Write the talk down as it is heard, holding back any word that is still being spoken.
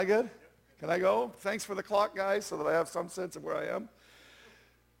I good? Can I go? Thanks for the clock, guys, so that I have some sense of where I am.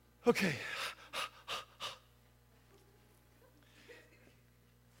 Okay.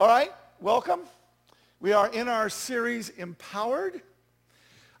 All right, welcome. We are in our series, Empowered.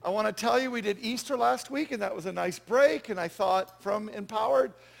 I want to tell you we did Easter last week, and that was a nice break, and I thought from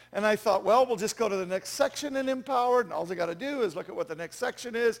Empowered, and I thought, well, we'll just go to the next section in Empowered, and all I got to do is look at what the next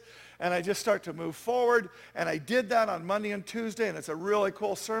section is, and I just start to move forward, and I did that on Monday and Tuesday, and it's a really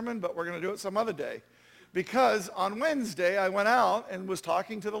cool sermon, but we're going to do it some other day. Because on Wednesday, I went out and was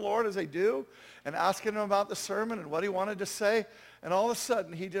talking to the Lord as I do, and asking him about the sermon and what he wanted to say, and all of a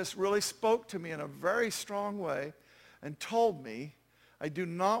sudden, he just really spoke to me in a very strong way and told me, I do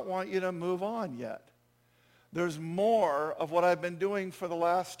not want you to move on yet. There's more of what I've been doing for the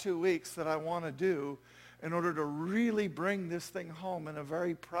last 2 weeks that I want to do in order to really bring this thing home in a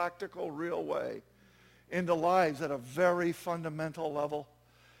very practical, real way into lives at a very fundamental level.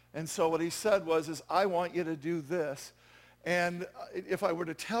 And so what he said was, I want you to do this. And if I were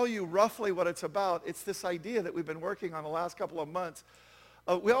to tell you roughly what it's about, it's this idea that we've been working on the last couple of months.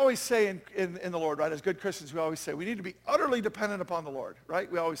 We always say in the Lord, right, as good Christians, we always say we need to be utterly dependent upon the Lord, right?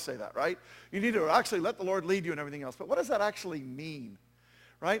 We always say that, right? You need to actually let the Lord lead you and everything else. But what does that actually mean,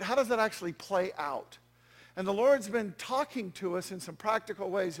 right? How does that actually play out? And the Lord's been talking to us in some practical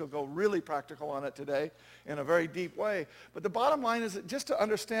ways. He'll go really practical on it today in a very deep way. But the bottom line is that just to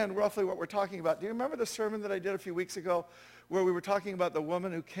understand roughly what we're talking about, do you remember the sermon that I did a few weeks ago where we were talking about the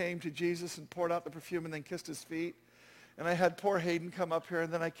woman who came to Jesus and poured out the perfume and then kissed his feet? And I had poor Hayden come up here,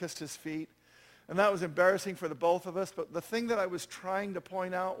 and then I kissed his feet. And that was embarrassing for the both of us. But the thing that I was trying to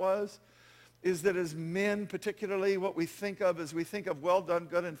point out is that as men, particularly, what we think of is we think of well done,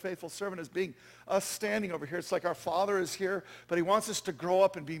 good and faithful servant as being us standing over here. It's like our Father is here, but he wants us to grow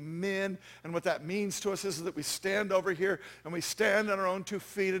up and be men. And what that means to us is that we stand over here, and we stand on our own 2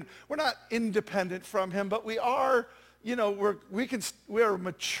 feet. And we're not independent from him, but we are, we're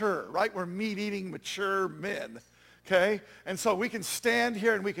mature, right? We're meat-eating, mature men. Okay? And so we can stand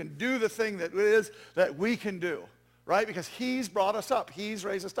here and we can do the thing that it is that we can do, right? Because he's brought us up. He's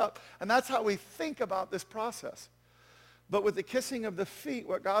raised us up. And that's how we think about this process. But with the kissing of the feet,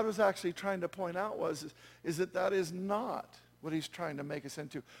 what God was actually trying to point out is that is not what he's trying to make us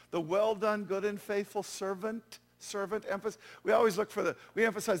into. The well done, good and faithful servant emphasis. We always we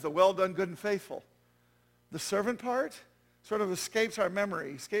emphasize the well done, good and faithful. The servant part sort of escapes our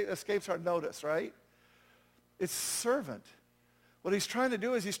memory, escapes our notice, right? It's servant. What he's trying to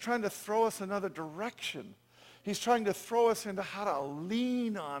do is he's trying to throw us another direction. He's trying to throw us into how to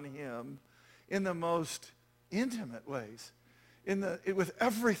lean on him in the most intimate ways, with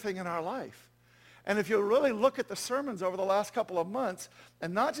everything in our life. And if you really look at the sermons over the last couple of months,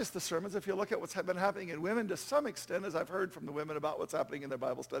 and not just the sermons, if you look at what's been happening in women to some extent, as I've heard from the women about what's happening in their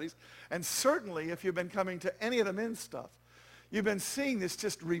Bible studies, and certainly if you've been coming to any of the men's stuff, you've been seeing this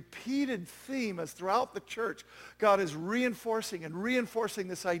just repeated theme as throughout the church, God is reinforcing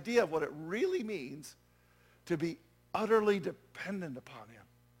this idea of what it really means to be utterly dependent upon him.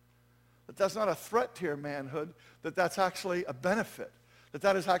 That that's not a threat to your manhood, that that's actually a benefit,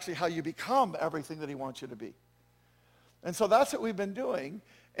 that is actually how you become everything that he wants you to be. And so that's what we've been doing.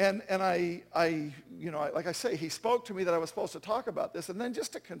 And I like I say, he spoke to me that I was supposed to talk about this, and then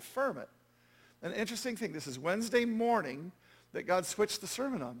just to confirm it, an interesting thing, this is Wednesday morning that God switched the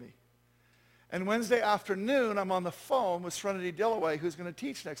sermon on me. And Wednesday afternoon, I'm on the phone with Serenity Dillaway, who's going to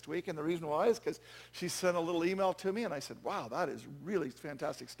teach next week. And the reason why is because she sent a little email to me, and I said, wow, that is really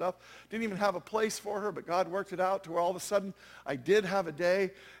fantastic stuff. Didn't even have a place for her, but God worked it out to where all of a sudden I did have a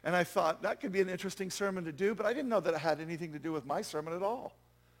day. And I thought, that could be an interesting sermon to do, but I didn't know that it had anything to do with my sermon at all.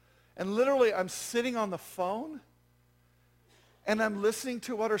 And literally, I'm sitting on the phone, and I'm listening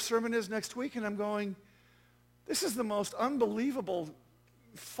to what her sermon is next week, and I'm going, this is the most unbelievable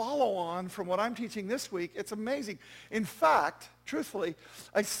follow-on from what I'm teaching this week. It's amazing. In fact, truthfully,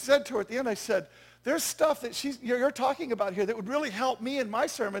 I said to her at the end, I said, there's stuff that you're talking about here that would really help me in my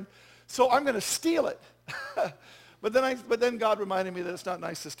sermon, so I'm going to steal it. But then God reminded me that it's not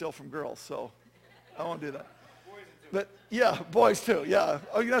nice to steal from girls, so I won't do that. But yeah, boys too, yeah.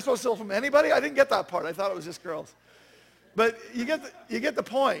 Oh, you're not supposed to steal from anybody? I didn't get that part. I thought it was just girls. But you get the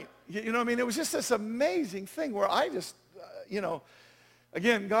point. You know what I mean? It was just this amazing thing where I just,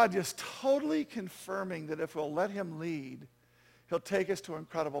 again, God just totally confirming that if we'll let him lead, he'll take us to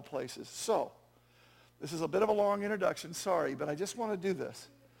incredible places. So, this is a bit of a long introduction, sorry, but I just want to do this.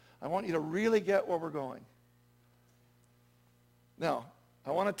 I want you to really get where we're going. Now,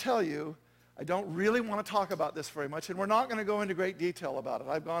 I want to tell you, I don't really want to talk about this very much, and we're not going to go into great detail about it.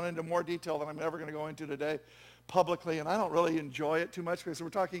 I've gone into more detail than I'm ever going to go into today. publicly, and I don't really enjoy it too much because we're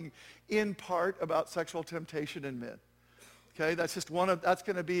talking in part about sexual temptation in men. Okay, that's just that's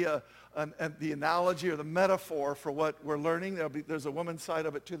going to be the analogy or the metaphor for what we're learning. There's a woman's side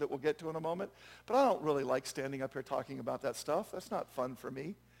of it too that we'll get to in a moment. But I don't really like standing up here talking about that stuff. That's not fun for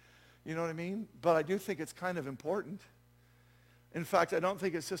me. You know what I mean? But I do think it's kind of important. In fact, I don't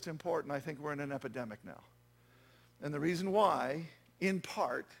think it's just important. I think we're in an epidemic now. And the reason why, in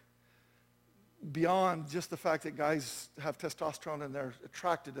part, beyond just the fact that guys have testosterone and they're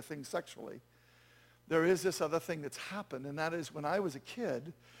attracted to things sexually, there is this other thing that's happened, and that is when I was a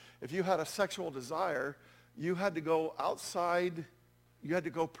kid, if you had a sexual desire, you had to go outside, you had to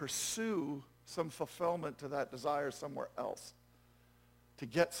go pursue some fulfillment to that desire somewhere else to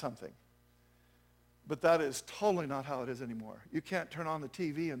get something. But that is totally not how it is anymore. You can't turn on the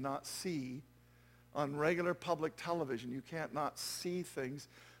TV and not see, on regular public television, you can't not see things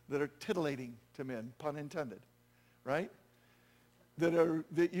that are titillating to men, pun intended, right? You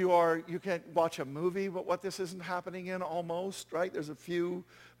can't watch a movie, but what this isn't happening in almost, right? There's a few,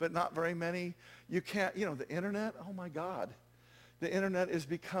 but not very many. You can't, the internet, oh my God. The internet is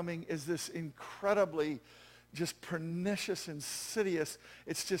this incredibly just pernicious, insidious.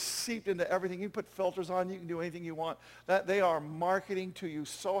 It's just seeped into everything. You put filters on, you can do anything you want. That they are marketing to you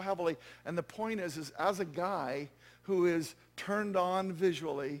so heavily. And the point is as a guy who is turned on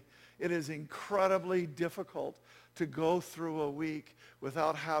visually, it is incredibly difficult to go through a week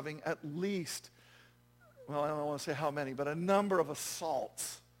without having at least, well, I don't want to say how many, but a number of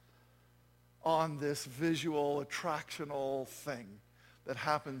assaults on this visual, attractional thing that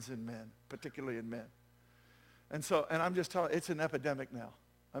happens in men, particularly in men. And I'm just telling you, it's an epidemic now.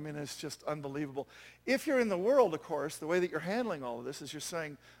 I mean, it's just unbelievable. If you're in the world, of course, the way that you're handling all of this is you're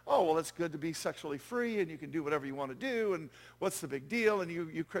saying, oh, well, it's good to be sexually free and you can do whatever you want to do and what's the big deal? And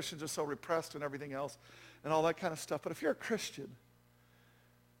you Christians are so repressed and everything else and all that kind of stuff. But if you're a Christian,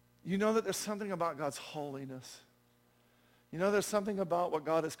 you know that there's something about God's holiness. You know there's something about what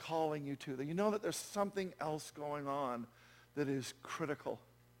God is calling you to. You know that there's something else going on that is critical.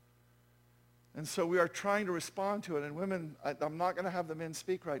 And so we are trying to respond to it. And women, I'm not going to have the men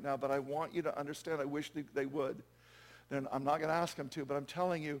speak right now, but I want you to understand. I wish they would. Then I'm not going to ask them to, but I'm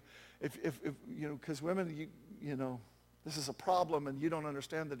telling you, if because women, this is a problem, and you don't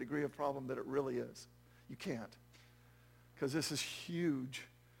understand the degree of problem that it really is. You can't, because this is huge.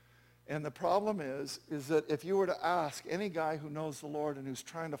 And the problem is that if you were to ask any guy who knows the Lord and who's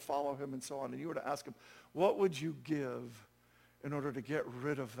trying to follow him and so on, and you were to ask him, what would you give in order to get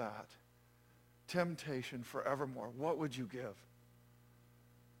rid of that temptation forevermore? What would you give?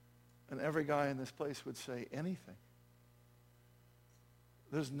 And every guy in this place would say anything.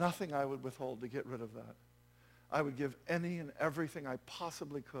 There's nothing I would withhold to get rid of that. I would give any and everything I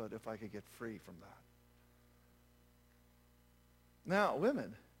possibly could if I could get free from that. Now,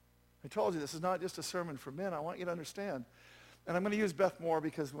 women, I told you this is not just a sermon for men. I want you to understand. And I'm going to use Beth Moore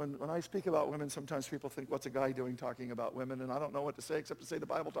because when I speak about women, sometimes people think, what's a guy doing talking about women? And I don't know what to say except to say the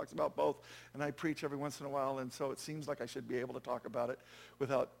Bible talks about both. And I preach every once in a while, and so it seems like I should be able to talk about it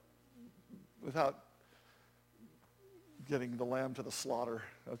without getting the lamb to the slaughter,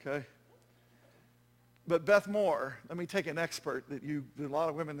 okay? But Beth Moore, let me take an expert that a lot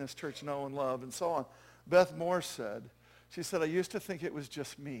of women in this church know and love and so on. Beth Moore said, she said, I used to think it was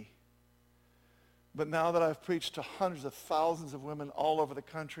just me. But now that I've preached to hundreds of thousands of women all over the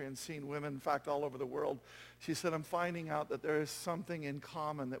country and seen women, in fact, all over the world, she said, I'm finding out that there is something in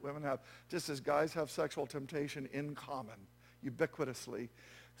common that women have. Just as guys have sexual temptation in common, ubiquitously,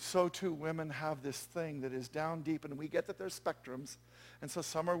 so too women have this thing that is down deep, and we get that there's spectrums, and so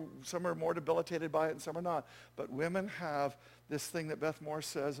some are more debilitated by it and some are not. But women have this thing that Beth Moore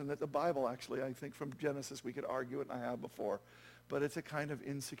says, and that the Bible actually, I think from Genesis, we could argue it, and I have before, but it's a kind of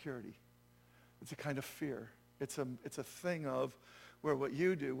insecurity. It's a kind of fear. It's a thing of where what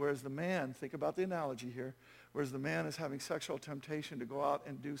you do, whereas the man, think about the analogy here, whereas the man is having sexual temptation to go out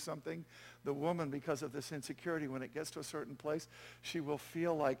and do something, the woman, because of this insecurity, when it gets to a certain place, she will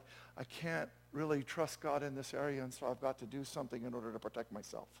feel like, I can't really trust God in this area, and so I've got to do something in order to protect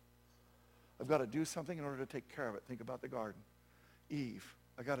myself. I've got to do something in order to take care of it. Think about the garden. Eve,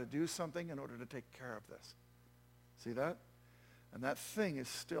 I got to do something in order to take care of this. See that? And that thing is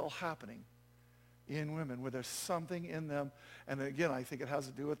still happening in women, where there's something in them. And again, I think it has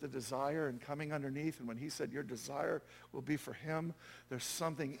to do with the desire and coming underneath. And when he said your desire will be for him, there's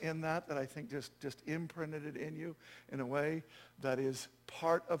something in that I think just imprinted it in you in a way that is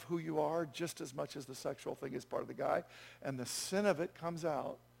part of who you are, just as much as the sexual thing is part of the guy. And the sin of it comes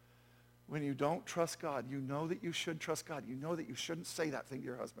out when you don't trust God, you know that you should trust God. You know that you shouldn't say that thing to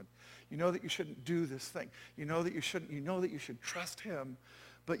your husband. You know that you shouldn't do this thing. You know that you should trust him,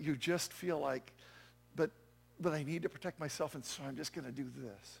 but you just feel like, but I need to protect myself, and so I'm just going to do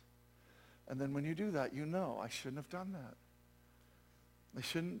this. And then when you do that, you know, I shouldn't have done that.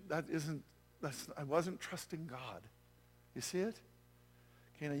 I wasn't trusting God. You see it?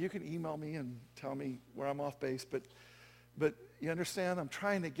 Okay, now you can email me and tell me where I'm off base, but you understand, I'm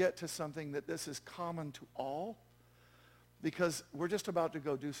trying to get to something that this is common to all, because we're just about to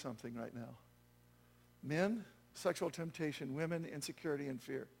go do something right now. Men, sexual temptation. Women, insecurity and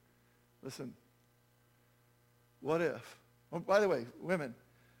fear. Listen, what if? Oh, by the way, women,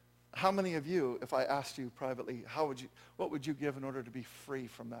 how many of you, if I asked you privately, what would you give in order to be free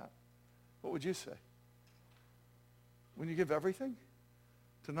from that? What would you say? Wouldn't you give everything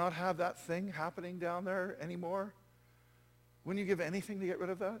to not have that thing happening down there anymore? Wouldn't you give anything to get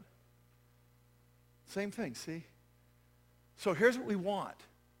rid of that? Same thing, see? So here's what we want,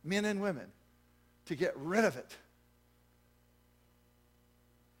 men and women, to get rid of it.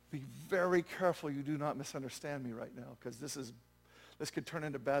 Be very careful you do not misunderstand me right now, because this could turn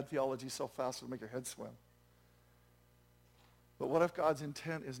into bad theology so fast it'll make your head swim. But what if God's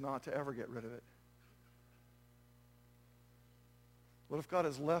intent is not to ever get rid of it? What if God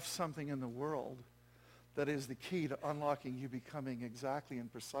has left something in the world that is the key to unlocking you becoming exactly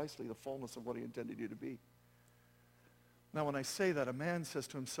and precisely the fullness of what he intended you to be? Now, when I say that, a man says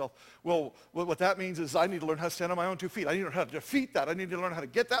to himself, well, what that means is I need to learn how to stand on my own 2 feet. I need to learn how to defeat that. I need to learn how to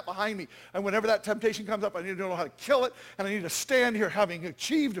get that behind me. And whenever that temptation comes up, I need to know how to kill it. And I need to stand here having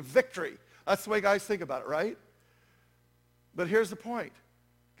achieved a victory. That's the way guys think about it, right? But here's the point.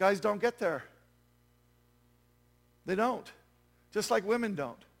 Guys don't get there. They don't. Just like women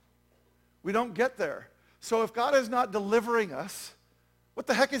don't. We don't get there. So if God is not delivering us, what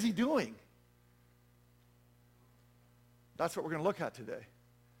the heck is he doing? That's what we're going to look at today.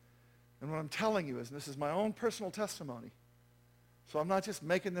 And what I'm telling you is, and this is my own personal testimony, so I'm not just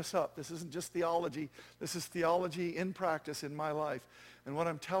making this up. This isn't just theology. This is theology in practice in my life. And what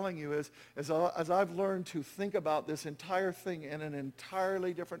I'm telling you is, as I've learned to think about this entire thing in an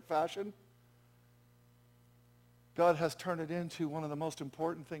entirely different fashion, God has turned it into one of the most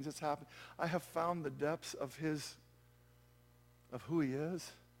important things that's happened. I have found the depths of who he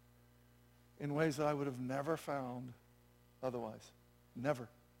is in ways that I would have never found otherwise. Never.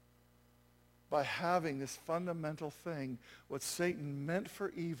 By having this fundamental thing, what Satan meant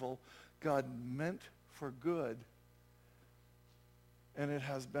for evil, God meant for good. And it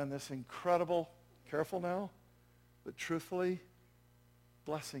has been this incredible, careful now, but truthfully,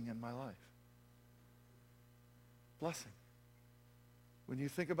 blessing in my life. Blessing. When you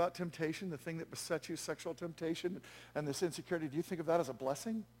think about temptation, the thing that besets you, sexual temptation, and this insecurity, do you think of that as a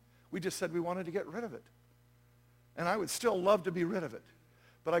blessing? We just said we wanted to get rid of it. And I would still love to be rid of it.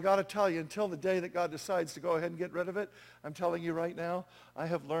 But I got to tell you, until the day that God decides to go ahead and get rid of it, I'm telling you right now, I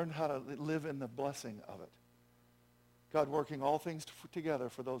have learned how to live in the blessing of it. God working all things together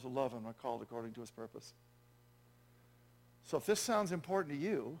for those who love him are called according to his purpose. So if this sounds important to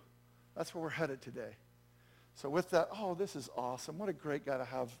you, that's where we're headed today. So with that, this is awesome. What a great guy to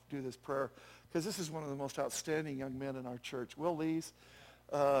have do this prayer, because this is one of the most outstanding young men in our church. Will Lees,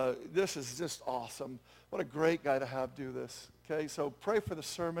 this is just awesome. What a great guy to have do this. Okay, so pray for the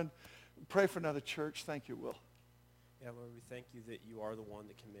sermon. Pray for another church. Thank you, Will. Yeah, Lord, we thank you that you are the one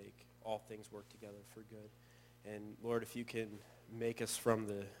that can make all things work together for good. And Lord, if you can make us from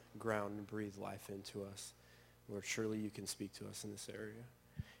the ground and breathe life into us, Lord, surely you can speak to us in this area.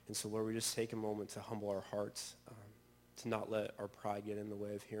 And so, Lord, we just take a moment to humble our hearts, to not let our pride get in the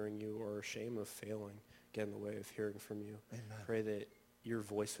way of hearing you, or our shame of failing get in the way of hearing from you. Amen. Pray that your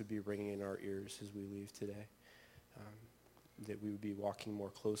voice would be ringing in our ears as we leave today, that we would be walking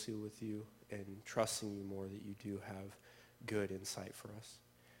more closely with you and trusting you more, that you do have good insight for us.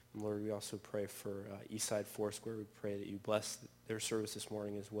 And Lord, we also pray for Eastside Foursquare. We pray that you bless their service this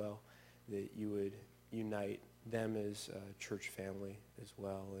morning as well, that you would unite them as a church family as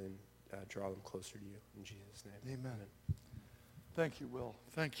well, and draw them closer to you. In Jesus' name. Amen. Thank you, Will.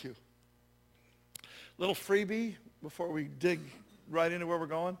 Thank you. Little freebie before we dig right into where we're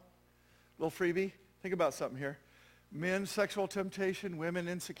going. Little freebie. Think about something here. Men, sexual temptation. Women,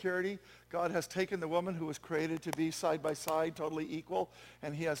 insecurity. God has taken the woman who was created to be side by side, totally equal,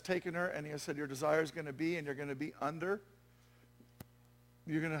 and he has taken her and he has said, your desire is going to be, and you're going to be under.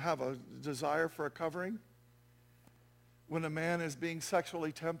 You're going to have a desire for a covering. When a man is being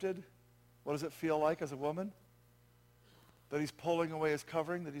sexually tempted, what does it feel like as a woman? That he's pulling away his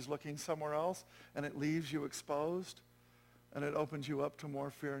covering, that he's looking somewhere else, and it leaves you exposed. and it opens you up to more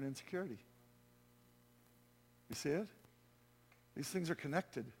fear and insecurity. You see it? These things are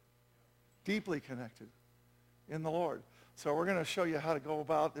connected, deeply connected in the Lord. So we're going to show you how to go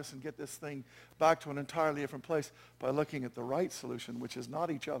about this and get this thing back to an entirely different place by looking at the right solution, which is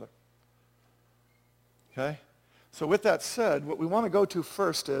not each other. Okay? So with that said, what we want to go to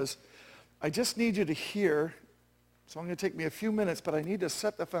first is, I just need you to hear, so I'm going to take me a few minutes, but I need to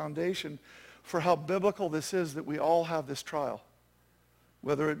set the foundation for how biblical this is that we all have this trial.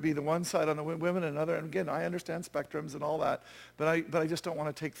 Whether it be the one side on the women and another, and again, I understand spectrums and all that, but I just don't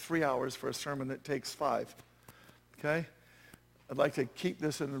want to take 3 hours for a sermon that takes 5. Okay? I'd like to keep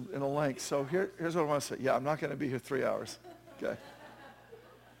this in a length. So here's what I want to say. Yeah, I'm not going to be here 3 hours. Okay?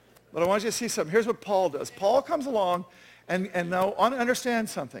 But I want you to see something. Here's what Paul does. Paul comes along, and now understand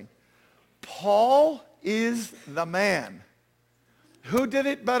something. Paul is the man. Who did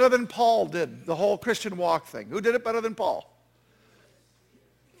it better than Paul did, the whole Christian walk thing? Who did it better than Paul?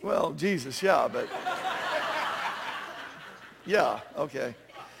 Well, Jesus, yeah, but... yeah, okay.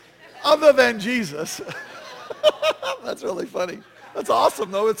 Other than Jesus. That's really funny. That's awesome,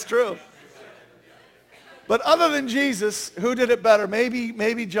 though. It's true. But other than Jesus, who did it better?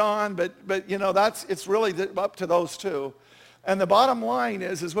 Maybe John, but it's really up to those two. And the bottom line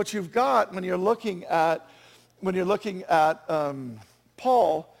is what you've got when you're looking at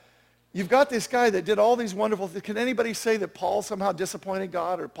Paul. You've got this guy that did all these wonderful things. Can anybody say that Paul somehow disappointed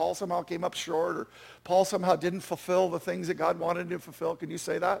God, or Paul somehow came up short, or Paul somehow didn't fulfill the things that God wanted him to fulfill? Can you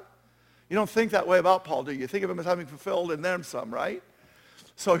say that? You don't think that way about Paul, do you? You think of him as having fulfilled and then some, right?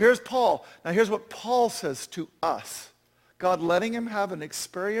 So here's Paul. Now here's what Paul says to us. God letting him have an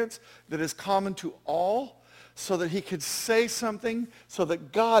experience that is common to all so that he could say something, so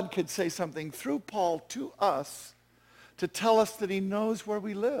that God could say something through Paul to us to tell us that he knows where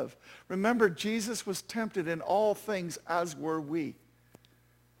we live. Remember, Jesus was tempted in all things as were we.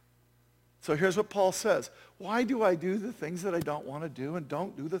 So here's what Paul says. Why do I do the things that I don't want to do and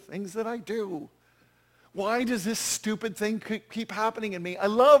don't do the things that I do? Why does this stupid thing keep happening in me? I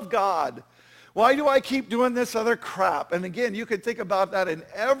love God. Why do I keep doing this other crap? And again, you could think about that in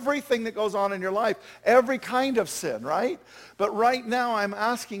everything that goes on in your life, every kind of sin, right? But right now I'm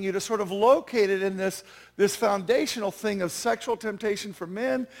asking you to sort of locate it in this foundational thing of sexual temptation for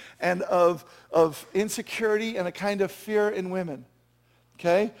men and of insecurity and a kind of fear in women.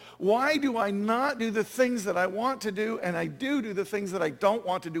 Okay? Why do I not do the things that I want to do, and I do the things that I don't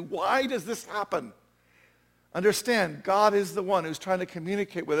want to do? Why does this happen? Understand, God is the one who's trying to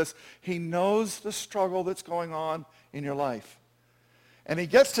communicate with us. He knows the struggle that's going on in your life. And he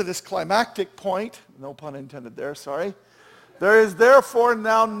gets to this climactic point, no pun intended there, sorry. There is therefore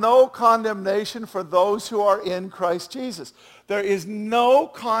now no condemnation for those who are in Christ Jesus. There is no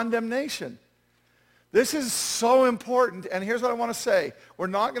condemnation. This is so important, and here's what I want to say. We're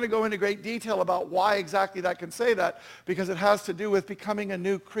not going to go into great detail about why exactly that can say that, because it has to do with becoming a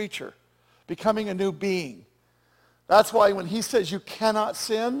new creature, becoming a new being. That's why when he says you cannot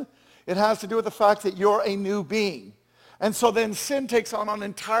sin, it has to do with the fact that you're a new being. And so then sin takes on an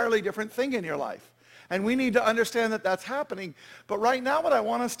entirely different thing in your life. And we need to understand that that's happening. But right now what I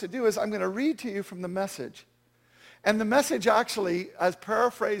want us to do is I'm going to read to you from the Message. And the Message actually, as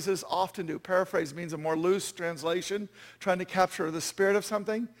paraphrases often do, paraphrase means a more loose translation, trying to capture the spirit of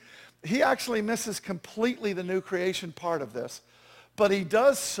something. He actually misses completely the new creation part of this. But he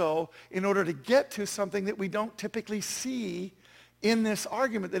does so in order to get to something that we don't typically see in this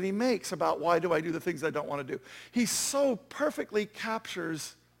argument that he makes about why do I do the things I don't want to do. He so perfectly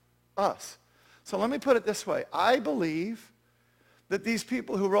captures us. So let me put it this way. I believe that these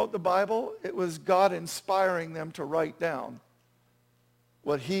people who wrote the Bible, it was God inspiring them to write down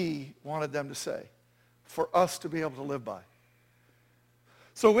what he wanted them to say for us to be able to live by.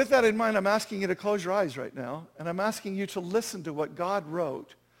 So with that in mind, I'm asking you to close your eyes right now, and I'm asking you to listen to what God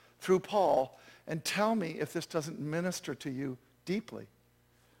wrote through Paul and tell me if this doesn't minister to you deeply.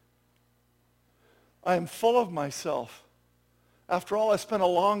 I am full of myself. After all, I spent a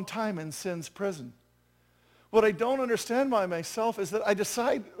long time in sin's prison. What I don't understand by myself is that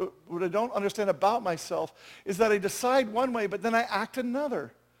what I don't understand about myself is that I decide one way, but then I act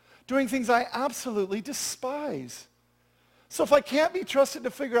another, doing things I absolutely despise. So if I can't be trusted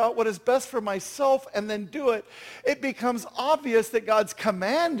to figure out what is best for myself and then do it, it becomes obvious that God's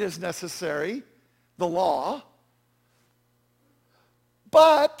command is necessary, the law.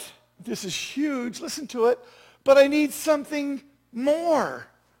 But, this is huge, listen to it, but I need something more.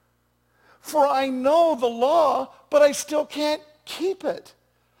 For I know the law, but I still can't keep it.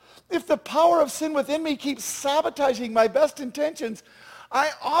 If the power of sin within me keeps sabotaging my best intentions,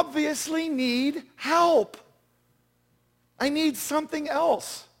 I obviously need help. I need something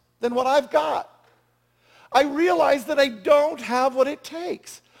else than what I've got. I realize that I don't have what it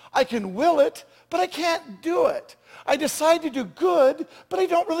takes. I can will it, but I can't do it. I decide to do good, but I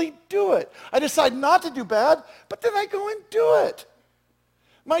don't really do it. I decide not to do bad, but then I go and do it.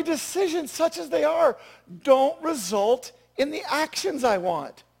 My decisions, such as they are, don't result in the actions I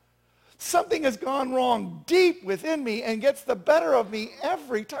want. Something has gone wrong deep within me and gets the better of me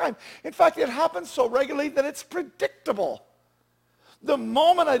every time. In fact, it happens so regularly that it's predictable. The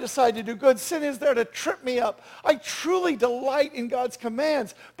moment I decide to do good, sin is there to trip me up. I truly delight in God's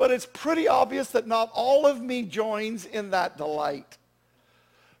commands, but it's pretty obvious that not all of me joins in that delight.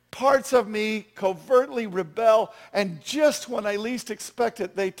 Parts of me covertly rebel, and just when I least expect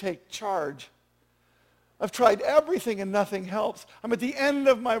it, they take charge. I've tried everything and nothing helps. I'm at the end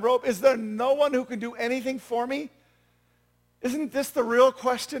of my rope. Is there no one who can do anything for me? Isn't this the real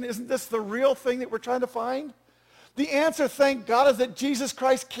question? Isn't this the real thing that we're trying to find? The answer, thank God, is that Jesus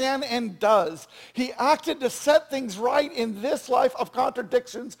Christ can and does. He acted to set things right in this life of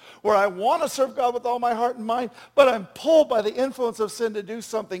contradictions where I want to serve God with all my heart and mind, but I'm pulled by the influence of sin to do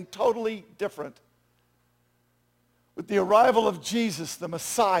something totally different. With the arrival of Jesus, the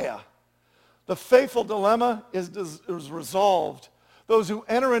Messiah, the faithful dilemma is resolved. Those who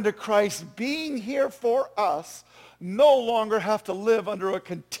enter into Christ being here for us no longer have to live under a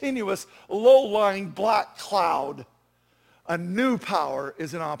continuous low-lying black cloud. A new power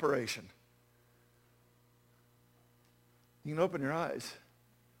is in operation. You can open your eyes.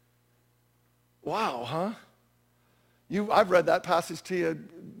 Wow, huh? I've read that passage to you,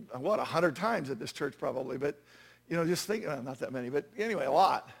 100 times at this church probably, but, just think, not that many, but anyway, a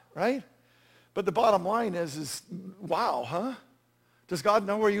lot, right? But the bottom line is wow, huh? Does God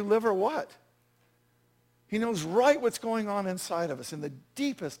know where you live or what? He knows right what's going on inside of us in the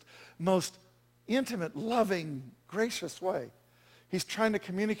deepest, most intimate, loving, gracious way. He's trying to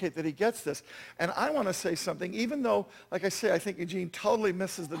communicate that he gets this. And I want to say something, even though, like I say, I think Eugene totally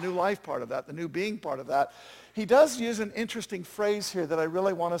misses the new life part of that, the new being part of that. He does use an interesting phrase here that I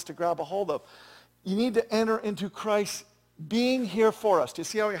really want us to grab a hold of. You need to enter into Christ being here for us. Do you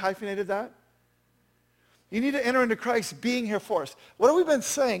see how he hyphenated that? You need to enter into Christ being here for us. What have we been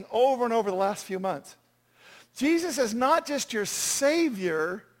saying over and over the last few months? Jesus is not just your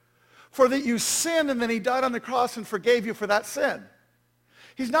Savior for that you sinned and then he died on the cross and forgave you for that sin.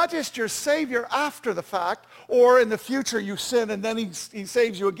 He's not just your Savior after the fact or in the future you sin and then he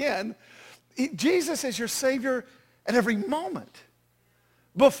saves you again. Jesus is your Savior at every moment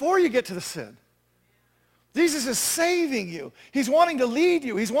before you get to the sin. Jesus is saving you. He's wanting to lead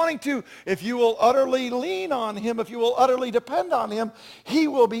you. He's wanting to, if you will utterly lean on him, if you will utterly depend on him, he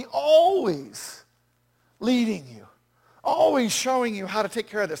will be always leading you, always showing you how to take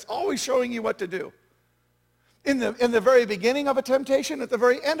care of this, always showing you what to do. In the very beginning of a temptation, at the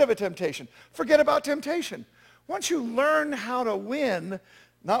very end of a temptation. Forget about temptation. Once you learn how to win,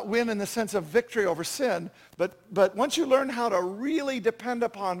 not win in the sense of victory over sin, but once you learn how to really depend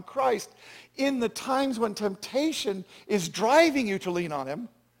upon Christ in the times when temptation is driving you to lean on him,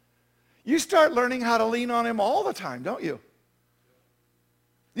 you start learning how to lean on him all the time, don't you?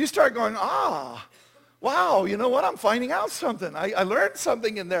 You start going, wow, you know what? I'm finding out something. I learned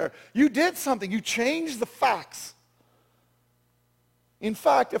something in there. You did something. You changed the facts. In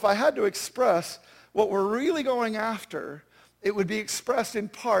fact, if I had to express what we're really going after, it would be expressed in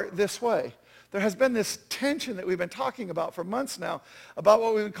part this way. There has been this tension that we've been talking about for months now about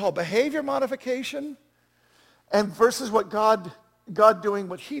what we would call behavior modification and versus what God doing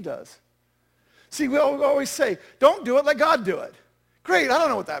what he does. See, we always say, don't do it, let God do it. Great, I don't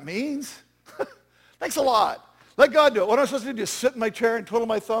know what that means. Thanks a lot. Let God do it. What am I supposed to do? Just sit in my chair and twiddle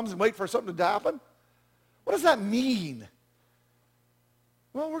my thumbs and wait for something to happen? What does that mean?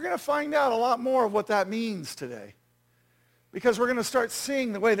 Well, we're going to find out a lot more of what that means today. Because we're going to start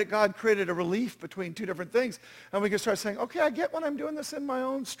seeing the way that God created a relief between two different things. And we can start saying, okay, I get when I'm doing this in my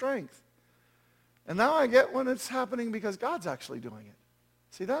own strength. And now I get when it's happening because God's actually doing it.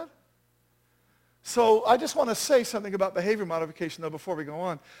 See that? So I just want to say something about behavior modification, though, before we go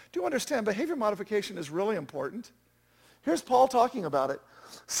on. Do you understand? Behavior modification is really important. Here's Paul talking about it.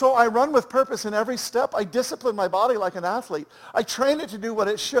 So I run with purpose in every step. I discipline my body like an athlete. I train it to do what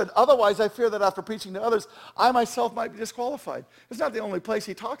it should. Otherwise, I fear that after preaching to others, I myself might be disqualified. It's not the only place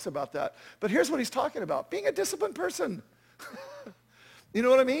he talks about that. But here's what he's talking about. Being a disciplined person. You know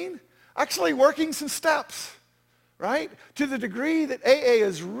what I mean? Actually working some steps. Right? To the degree that AA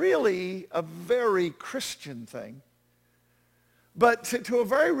is really a very Christian thing. But to a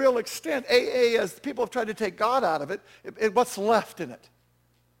very real extent, AA, as people have tried to take God out of it, what's left in it?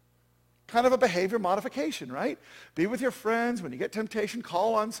 kind of a behavior modification, right? Be with your friends. When you get temptation,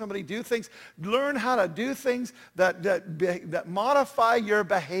 call on somebody, do things. Learn how to do things that modify your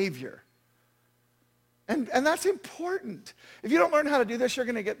behavior. And that's important. If you don't learn how to do this, you're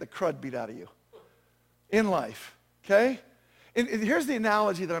going to get the crud beat out of you in life, okay? And here's the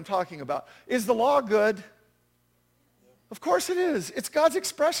analogy that I'm talking about. Is the law good? Of course it is. It's God's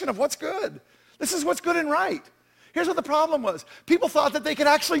expression of what's good. This is what's good and right. Here's what the problem was. People thought that they could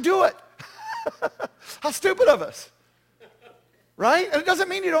actually do it. How stupid of us, right? And it doesn't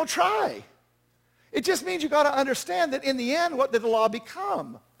mean you don't try. It just means you got to understand that in the end, what did the law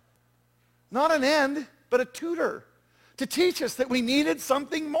become? Not an end, but a tutor to teach us that we needed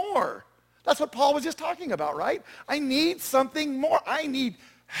something more. That's what Paul was just talking about, right? I need something more. I need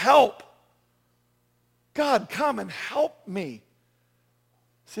help. God, come and help me.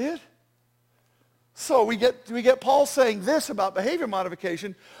 See it? So we get Paul saying this about behavior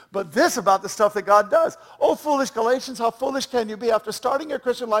modification, but this about the stuff that God does. Oh, foolish Galatians, how foolish can you be? After starting your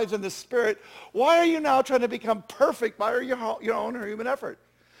Christian lives in the Spirit, why are you now trying to become perfect by your own human effort?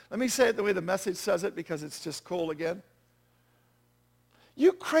 Let me say it the way the Message says it because it's just cool again.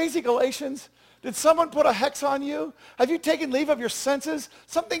 You crazy Galatians, did someone put a hex on you? Have you taken leave of your senses?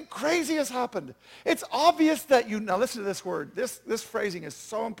 Something crazy has happened. It's obvious that you, now listen to this word. This phrasing is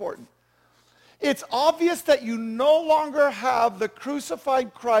so important. It's obvious that you no longer have the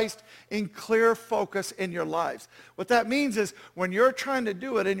crucified Christ in clear focus in your lives. What that means is when you're trying to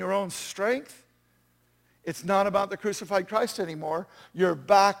do it in your own strength, it's not about the crucified Christ anymore. You're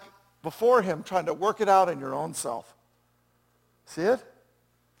back before him trying to work it out in your own self. See it?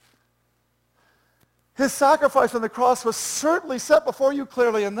 His sacrifice on the cross was certainly set before you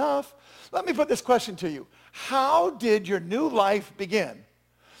clearly enough. Let me put this question to you. How did your new life begin?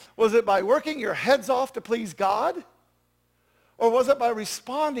 Was it by working your heads off to please God? Or was it by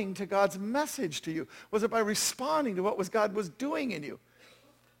responding to God's message to you? Was it by responding to what God was doing in you?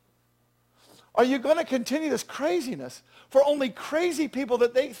 Are you going to continue this craziness for only crazy people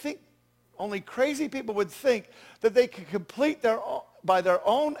would think that they could complete by their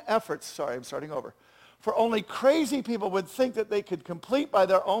own efforts? Sorry, I'm starting over. For only crazy people would think that they could complete by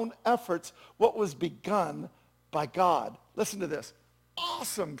their own efforts what was begun by God. Listen to this.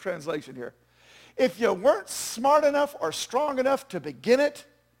 Awesome translation here. If you weren't smart enough or strong enough to begin it,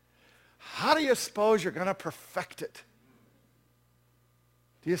 how do you suppose you're going to perfect it?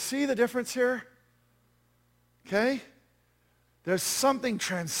 Do you see the difference here? Okay? There's something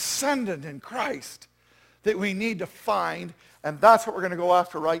transcendent in Christ that we need to find, and that's what we're going to go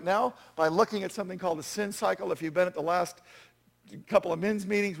after right now by looking at something called the sin cycle. If you've been at the last couple of men's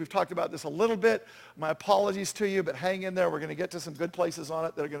meetings, we've talked about this a little bit. My apologies to you, but hang in there. We're going to get to some good places on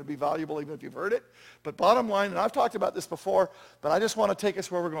it that are going to be valuable even if you've heard it. But bottom line, and I've talked about this before, but I just want to take us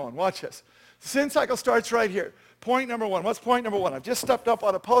where we're going. Watch this. Sin cycle starts right here. Point number one. What's point number one? I've just stepped up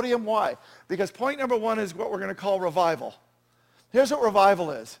on a podium. Why? Because point number one is what we're going to call revival. Here's what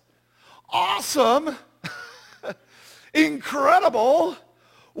revival is. Awesome. Incredible.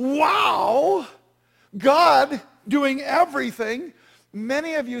 Wow. God doing everything.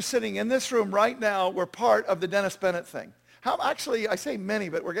 Many of you sitting in this room right now were part of the Dennis Bennett thing. Actually, I say many,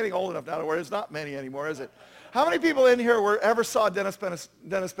 but we're getting old enough now to where it's not many anymore, is it? How many people in here ever saw Dennis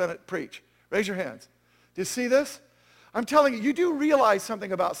Bennett preach? Raise your hands. Do you see this? I'm telling you, you do realize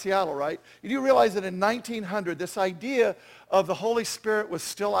something about Seattle, right? You do realize that in 1900, this idea of the Holy Spirit was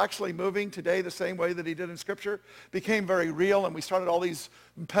still actually moving today the same way that he did in Scripture, became very real, and we started all these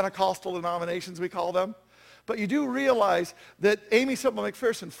Pentecostal denominations, we call them. But you do realize that Amy Semple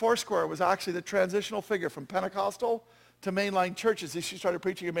McPherson, Foursquare, was actually the transitional figure from Pentecostal to mainline churches. She started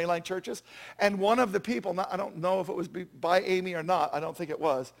preaching in mainline churches. And one of the people, I don't know if it was by Amy or not, I don't think it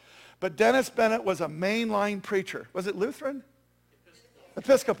was, but Dennis Bennett was a mainline preacher. Was it Lutheran?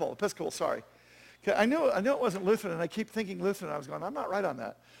 Episcopal, sorry. Okay, I knew it wasn't Lutheran, and I keep thinking Lutheran. I was going, I'm not right on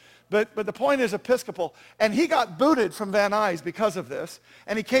that. But the point is Episcopal. And he got booted from Van Nuys because of this.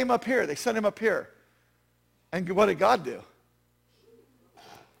 And he came up here. They sent him up here. And what did God do?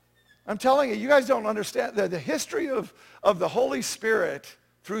 I'm telling you, you guys don't understand the history of the Holy Spirit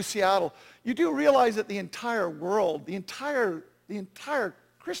through Seattle. You do realize that the entire world, the entire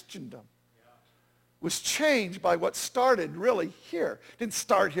Christendom was changed by what started really here. It didn't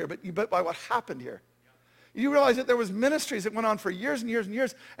start here, but by what happened here. You realize that there was ministries that went on for years and years and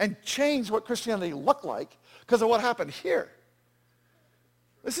years and changed what Christianity looked like because of what happened here.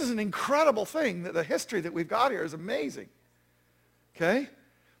 This is an incredible thing. That the history that we've got here is amazing. Okay?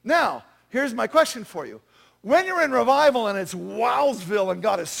 Now, here's my question for you. When you're in revival and it's Wowsville and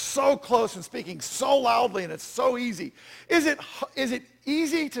God is so close and speaking so loudly and it's so easy, is it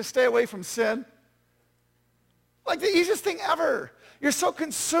easy to stay away from sin? Like the easiest thing ever. You're so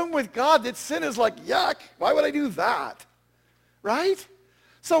consumed with God that sin is like, yuck, why would I do that? Right?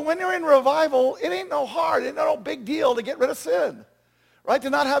 So when you're in revival, it ain't no hard, it ain't no big deal to get rid of sin. Right? To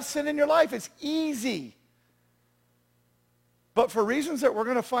not have sin in your life. It's easy. But for reasons that we're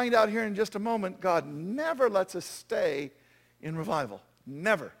going to find out here in just a moment, God never lets us stay in revival.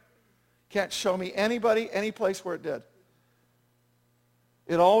 Never. Can't show me anybody, any place where it did.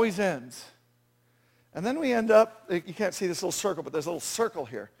 It always ends. And then we end up, you can't see this little circle, but there's a little circle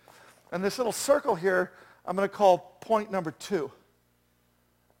here. And this little circle here, I'm going to call point number 2.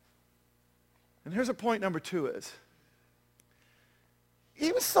 And here's what point number 2 is.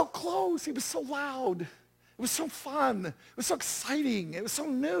 He was so close. He was so loud. It was so fun. It was so exciting. It was so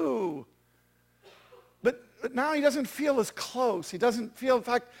new. But now he doesn't feel as close. He doesn't feel, in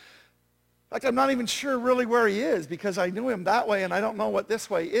fact, I'm not even sure really where he is because I knew him that way and I don't know what this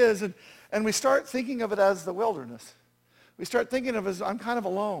way is. And we start thinking of it as the wilderness. We start thinking of it as I'm kind of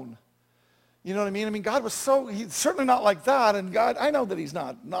alone. You know what I mean? I mean, God was he's certainly not like that. And God, I know that he's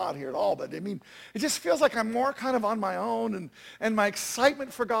not here at all. But I mean, it just feels like I'm more kind of on my own. And my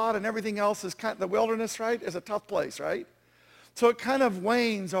excitement for God and everything else is kind of, the wilderness, right, is a tough place, right? So it kind of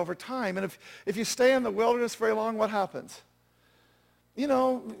wanes over time. And if you stay in the wilderness very long, what happens? You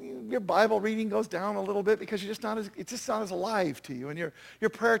know, your Bible reading goes down a little bit because it's just not as alive to you. And your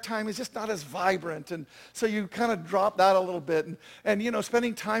prayer time is just not as vibrant. And so you kind of drop that a little bit. And you know,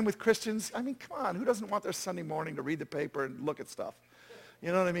 spending time with Christians, I mean, come on, who doesn't want their Sunday morning to read the paper and look at stuff?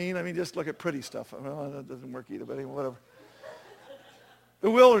 You know what I mean? I mean, just look at pretty stuff. Well, that doesn't work either, but anyway, whatever.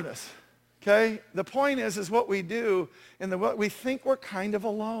 The wilderness, okay? The point is what we do we think we're kind of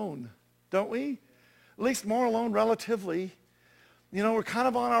alone, don't we? At least more alone relatively. You know, we're kind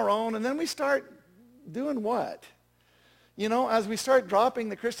of on our own, and then we start doing what? You know, as we start dropping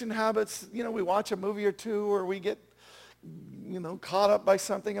the Christian habits, you know, we watch a movie or two, or we get, you know, caught up by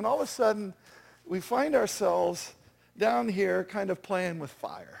something, and all of a sudden, we find ourselves down here kind of playing with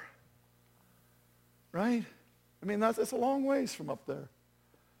fire. Right? I mean, it's a long ways from up there.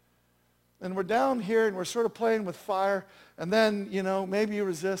 And we're down here, and we're sort of playing with fire, and then, you know, maybe you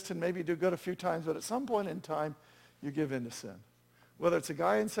resist, and maybe you do good a few times, but at some point in time, you give in to sin. Whether it's a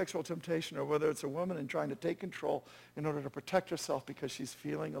guy in sexual temptation or whether it's a woman in trying to take control in order to protect herself because she's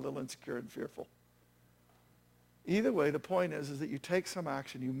feeling a little insecure and fearful. Either way, the point is that you take some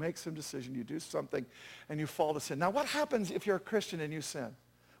action, you make some decision, you do something, and you fall to sin. Now, what happens if you're a Christian and you sin?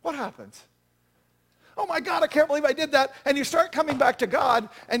 What happens? Oh my God, I can't believe I did that. And you start coming back to God,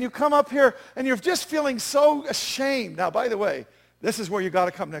 and you come up here, and you're just feeling so ashamed. Now, by the way, this is where you got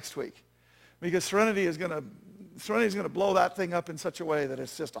to come next week, because Serenity is going to blow that thing up in such a way that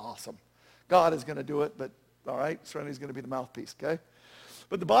it's just awesome. God is going to do it, but all right, Serenity's going to be the mouthpiece, okay?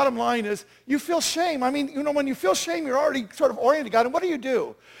 But the bottom line is you feel shame. I mean, you know, when you feel shame, you're already sort of oriented to God. And what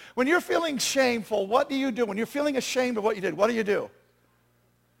do? When you're feeling shameful, what do you do? When you're feeling ashamed of what you did, what do?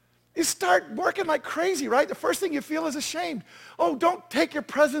 You start working like crazy, right? The first thing you feel is ashamed. Oh, don't take your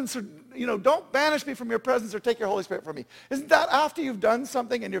presence, or, you know, don't banish me from your presence or take your Holy Spirit from me. Isn't that after you've done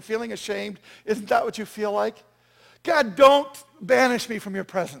something and you're feeling ashamed? Isn't that what you feel like? God, don't banish me from your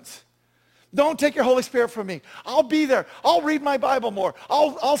presence. Don't take your Holy Spirit from me. I'll be there. I'll read my Bible more.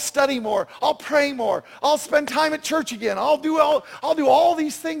 I'll study more. I'll pray more. I'll spend time at church again. I'll do all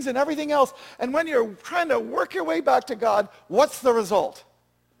these things and everything else. And when you're trying to work your way back to God, what's the result?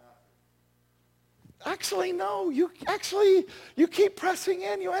 Actually, no. You keep pressing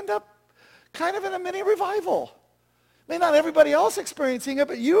in. You end up kind of in a mini revival. May not everybody else experiencing it,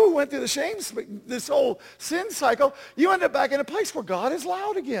 but you went through this whole sin cycle. You end up back in a place where God is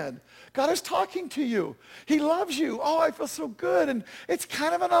loud again. God is talking to you. He loves you. Oh, I feel so good. And it's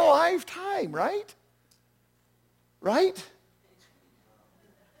kind of an alive time, right? Right?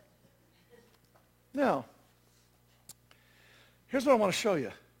 Now, here's what I want to show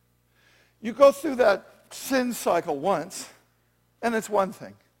you. You go through that sin cycle once, and it's one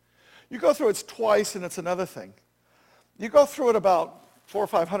thing. You go through it twice, and it's another thing. You go through it about 400,000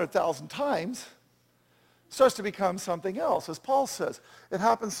 or 500,000 times, it starts to become something else. As Paul says, it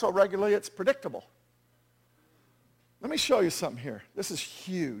happens so regularly it's predictable. Let me show you something here. This is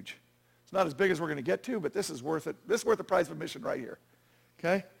huge. It's not as big as we're going to get to, but this is worth it. This is worth the price of admission right here.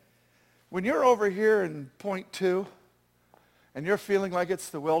 Okay? When you're over here in point 2, and you're feeling like it's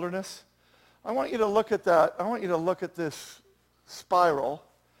the wilderness, I want you to look at that. I want you to look at this spiral,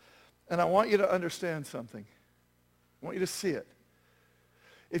 and I want you to understand something. I want you to see it.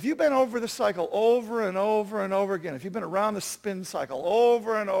 If you've been over the cycle over and over and over again, if you've been around the spin cycle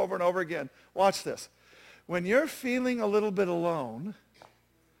over and over and over again, watch this. When you're feeling a little bit alone,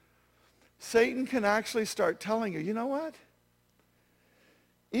 Satan can actually start telling you, you know what?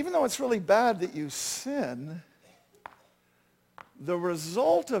 Even though it's really bad that you sin, the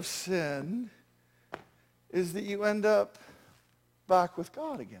result of sin is that you end up back with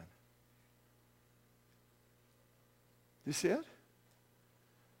God again. You see it?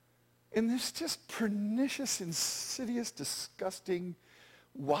 In this just pernicious, insidious, disgusting,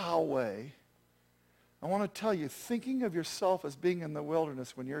 wow way, I want to tell you, thinking of yourself as being in the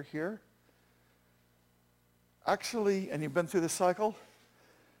wilderness when you're here, actually, and you've been through the cycle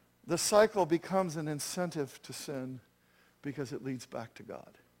becomes an incentive to sin because it leads back to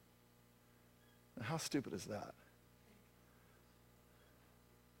God. Now, how stupid is that?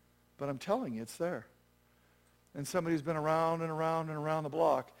 But I'm telling you, it's there. And somebody who's been around and around and around the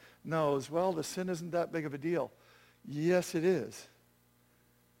block knows, well, the sin isn't that big of a deal. Yes, it is.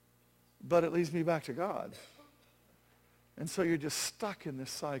 But it leads me back to God. And so you're just stuck in this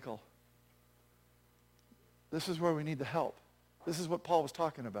cycle. This is where we need the help. This is what Paul was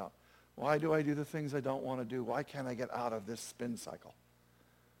talking about. Why do I do the things I don't want to do? Why can't I get out of this spin cycle?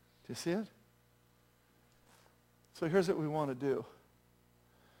 Do you see it? So here's what we want to do.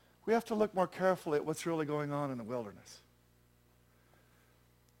 We have to look more carefully at what's really going on in the wilderness.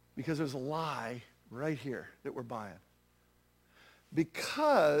 Because there's a lie right here that we're buying.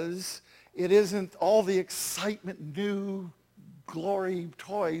 Because it isn't all the excitement, new glory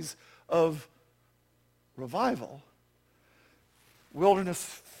toys of revival. Wilderness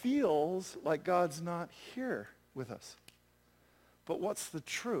feels like God's not here with us. But what's the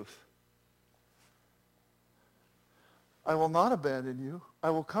truth? I will not abandon you.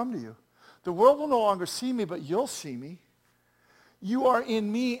 I will come to you. The world will no longer see me, but you'll see me. You are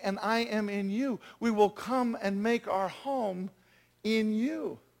in me, and I am in you. We will come and make our home in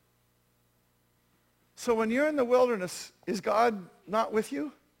you. So when you're in the wilderness, is God not with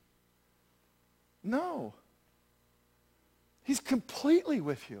you? No. He's completely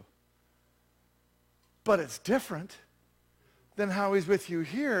with you. But it's different than how he's with you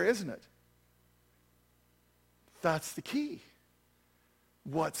here, isn't it? That's the key.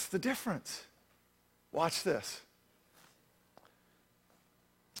 What's the difference? Watch this.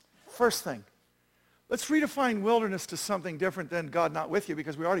 First thing, let's redefine wilderness to something different than God not with you,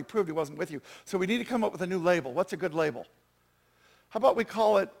 because we already proved he wasn't with you. So we need to come up with a new label. What's a good label? How about we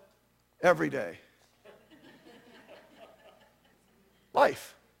call it everyday?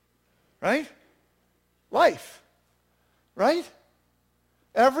 Life. Right? Life. Right?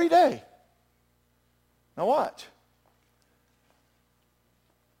 Every day. Now watch.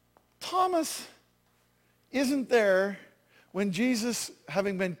 Thomas isn't there when Jesus,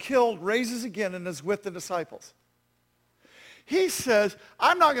 having been killed, raises again and is with the disciples. He says,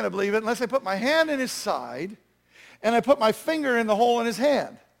 I'm not going to believe it unless I put my hand in his side and I put my finger in the hole in his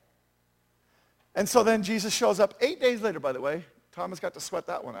hand. And so then Jesus shows up 8 days later, by the way. Thomas got to sweat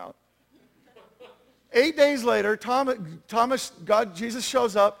that one out. 8 days later, Jesus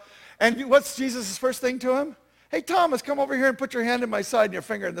shows up, and what's Jesus' first thing to him? Hey, Thomas, come over here and put your hand in my side and your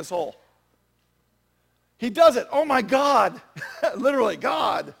finger in this hole. He does it. Oh, my God. Literally,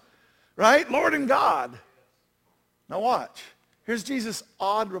 God. Right? Lord and God. Now watch. Here's Jesus'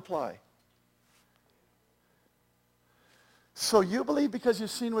 odd reply. So you believe because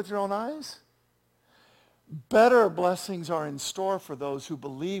you've seen with your own eyes? Better blessings are in store for those who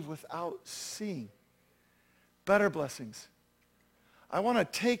believe without seeing. Better blessings. I want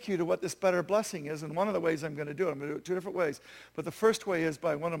to take you to what this better blessing is, and one of the ways I'm going to do it, I'm going to do it 2 different ways. But the first way is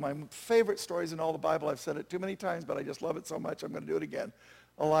by one of my favorite stories in all the Bible. I've said it too many times, but I just love it so much, I'm going to do it again.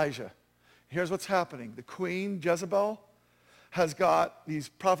 Elijah. Here's what's happening. The queen, Jezebel, has got these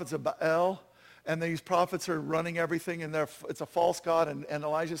prophets of Baal, and these prophets are running everything, and it's a false god, and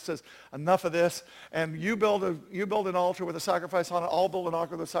Elijah says, enough of this, and you build an altar with a sacrifice on it, I'll build an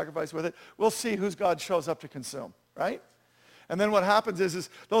altar with a sacrifice with it. We'll see whose God shows up to consume, right? And then what happens is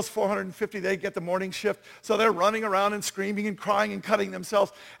those 450, they get the morning shift, so they're running around and screaming and crying and cutting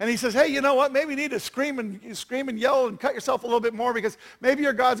themselves. And he says, hey, you know what? Maybe you need to scream and yell and cut yourself a little bit more, because maybe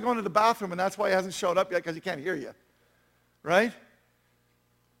your God's going to the bathroom, and that's why he hasn't showed up yet, because he can't hear you, right?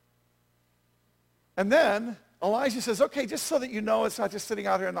 And then Elijah says, okay, just so that you know it's not just sitting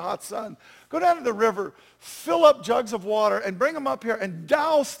out here in the hot sun, go down to the river, fill up jugs of water, and bring them up here and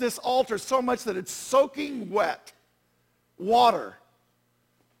douse this altar so much that it's soaking wet. Water.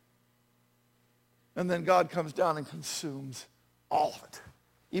 And then God comes down and consumes all of it.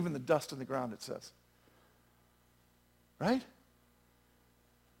 Even the dust in the ground, it says. Right?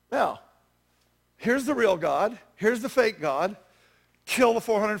 Now, here's the real God. Here's the fake God. Kill the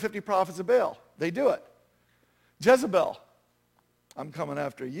 450 prophets of Baal. They do it. Jezebel, I'm coming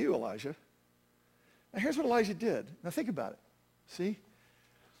after you, Elijah. Now, here's what Elijah did. Now, think about it. See?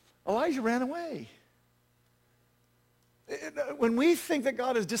 Elijah ran away. When we think that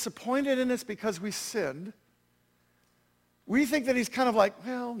God is disappointed in us because we sinned, we think that he's kind of like,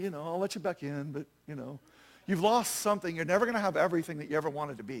 well, I'll let you back in, but, you've lost something. You're never going to have everything that you ever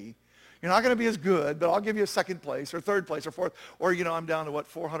wanted to be. You're not going to be as good, but I'll give you a second place or third place or fourth. Or, I'm down to,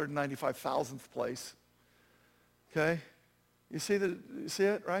 495,000th place. Okay? You see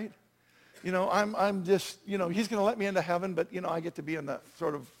it, right? I'm just, he's going to let me into heaven, but, I get to be in that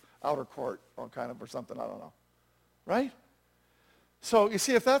sort of outer court or something. I don't know. Right? So, you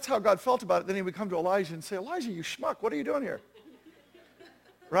see, if that's how God felt about it, then he would come to Elijah and say, Elijah, you schmuck, what are you doing here?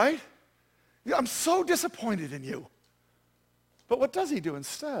 Right? I'm so disappointed in you. But what does he do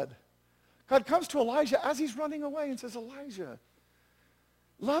instead? God comes to Elijah as he's running away and says, Elijah,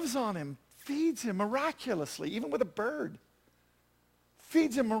 loves on him, feeds him miraculously, even with a bird.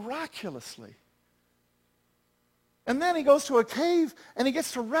 Feeds him miraculously. And then he goes to a cave and he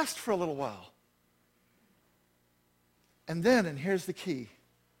gets to rest for a little while. And then, and here's the key.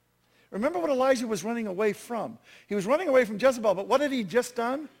 Remember what Elijah was running away from. He was running away from Jezebel, but what had he just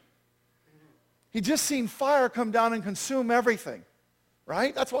done? He'd just seen fire come down and consume everything,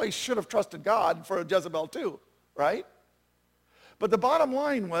 right? That's why he should have trusted God for Jezebel too, right? But the bottom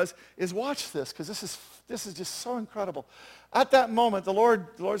line is watch this, because this is just so incredible. At that moment, the Lord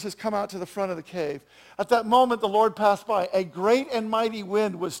says, come out to the front of the cave. At that moment, the Lord passed by. A great and mighty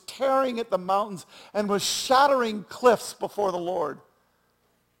wind was tearing at the mountains and was shattering cliffs before the Lord.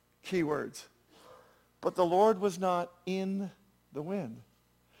 Key words. But the Lord was not in the wind.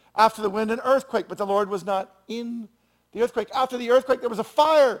 After the wind, an earthquake, but the Lord was not in the earthquake. After the earthquake, there was a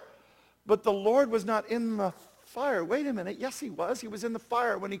fire, but the Lord was not in the fire. Wait a minute. Yes, he was. He was in the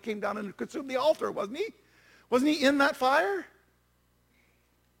fire when he came down and consumed the altar, wasn't he? Wasn't he in that fire?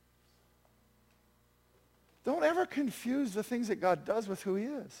 Don't ever confuse the things that God does with who he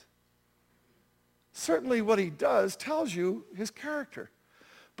is. Certainly what he does tells you his character.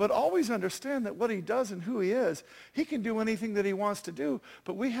 But always understand that what he does and who he is, he can do anything that he wants to do,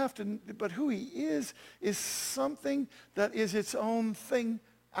 but who he is something that is its own thing,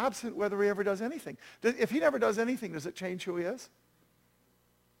 absent whether he ever does anything. If he never does anything, does it change who he is?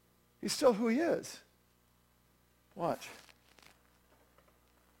 He's still who he is. Watch.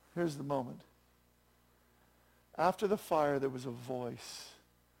 Here's the moment. After the fire, there was a voice,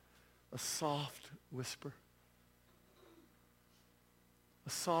 a soft whisper. A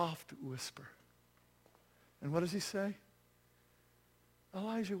soft whisper. And what does he say?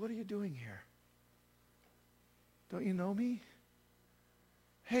 Elijah, what are you doing here? Don't you know me?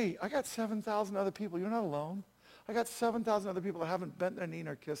 Hey, I got 7,000 other people. You're not alone. I got 7,000 other people that haven't bent their knee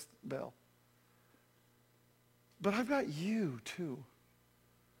or kissed Baal. But I've got you too.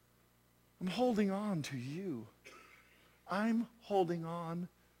 I'm holding on to you. I'm holding on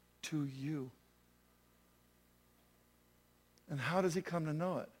to you. And how does he come to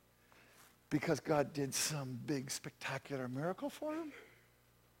know it? Because God did some big, spectacular miracle for him?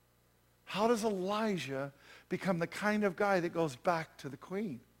 How does Elijah become the kind of guy that goes back to the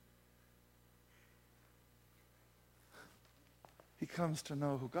queen? He comes to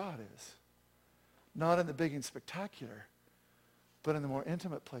know who God is. Not in the big and spectacular, but in the more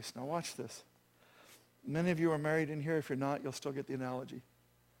intimate place. Now watch this. Many of you are married in here. If you're not, you'll still get the analogy.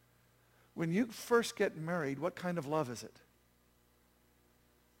 When you first get married, what kind of love is it?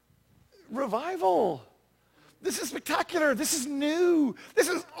 Revival. This is spectacular. This is new. This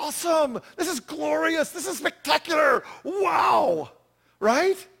is awesome. This is glorious. This is spectacular. Wow.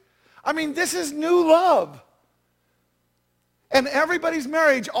 Right? I mean, this is new love. And everybody's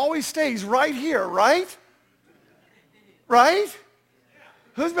marriage always stays right here, right? Right?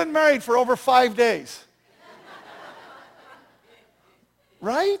 Who's been married for over 5 days?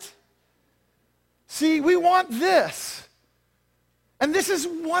 Right? See, we want this. And this is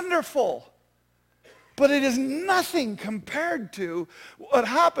wonderful. But it is nothing compared to what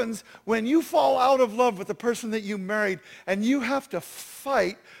happens when you fall out of love with the person that you married and you have to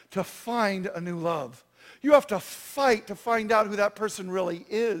fight to find a new love. You have to fight to find out who that person really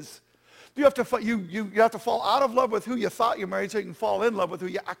is. You have to fight, you have to fall out of love with who you thought you married so you can fall in love with who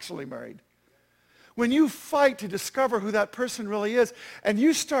you actually married. When you fight to discover who that person really is, and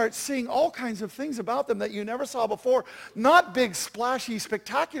you start seeing all kinds of things about them that you never saw before, not big, splashy,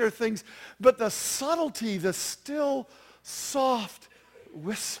 spectacular things, but the subtlety, the still, soft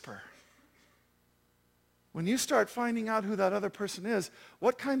whisper. When you start finding out who that other person is,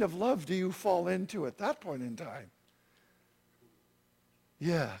 what kind of love do you fall into at that point in time?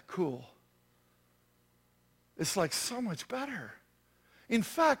 Yeah, cool. It's like so much better. In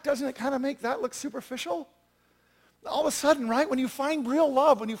fact, doesn't it kind of make that look superficial? All of a sudden, right, when you find real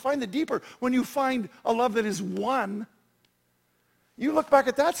love, when you find the deeper, when you find a love that is one, you look back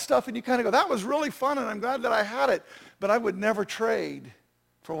at that stuff and you kind of go, that was really fun and I'm glad that I had it, but I would never trade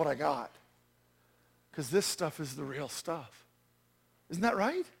for what I got. Because this stuff is the real stuff. Isn't that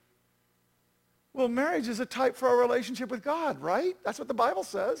right? Well, marriage is a type for our relationship with God, right? That's what the Bible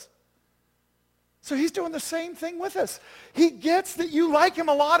says. So he's doing the same thing with us. He gets that you like him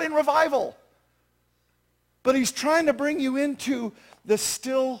a lot in revival. But he's trying to bring you into the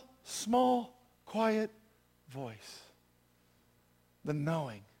still, small, quiet voice. The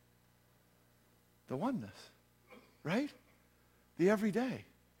knowing. The oneness. Right? The everyday.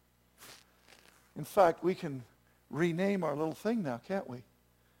 In fact, we can rename our little thing now, can't we?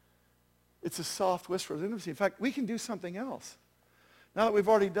 It's a soft whisper of intimacy. In fact, we can do something else. Now that we've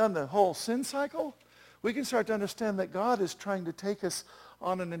already done the whole sin cycle, we can start to understand that God is trying to take us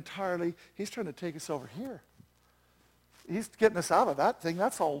on an entirely, he's trying to take us over here. He's getting us out of that thing.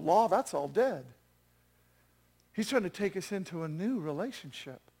 That's all law. That's all dead. He's trying to take us into a new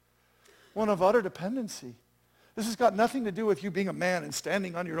relationship, one of utter dependency. This has got nothing to do with you being a man and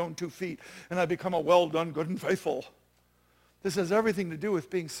standing on your own 2 feet and I become a well done, good and faithful. This has everything to do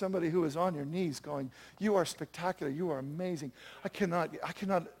with being somebody who is on your knees going, you are spectacular, you are amazing. I cannot,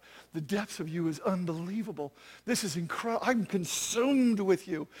 the depths of you is unbelievable. This is incredible. I'm consumed with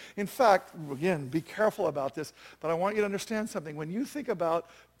you. In fact, again, be careful about this, but I want you to understand something. When you think about,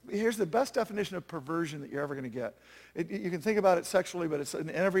 here's the best definition of perversion that you're ever going to get. You can think about it sexually, but it's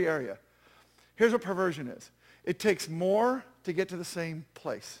in every area. Here's what perversion is. It takes more to get to the same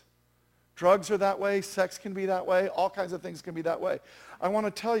place. Drugs are that way. Sex can be that way. All kinds of things can be that way. I want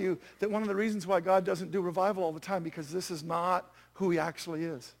to tell you that one of the reasons why God doesn't do revival all the time, because this is not who he actually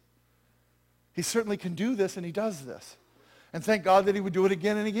is. He certainly can do this, and he does this. And thank God that he would do it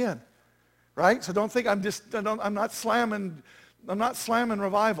again and again. Right? So don't think I'm not slamming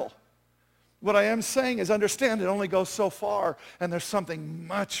revival. What I am saying is understand it only goes so far, and there's something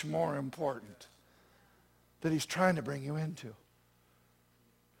much more important that he's trying to bring you into.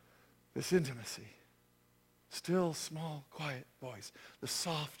 This intimacy. Still, small, quiet voice. The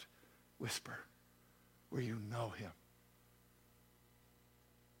soft whisper where you know him.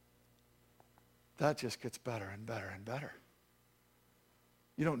 That just gets better and better and better.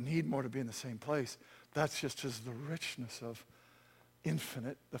 You don't need more to be in the same place. That's just as the richness of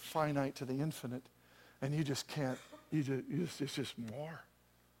infinite, the finite to the infinite. And you just can't, it's just more.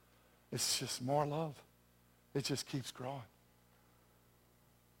 It's just more love. It just keeps growing.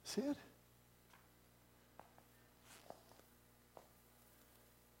 See it?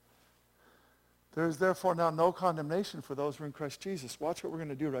 There is therefore now no condemnation for those who are in Christ Jesus. Watch what we're going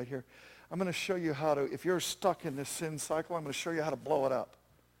to do right here. I'm going to show you how to, if you're stuck in this sin cycle, I'm going to show you how to blow it up.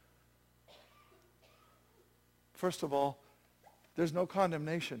 First of all, there's no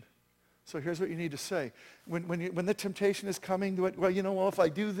condemnation. So here's what you need to say. When the temptation is coming, if I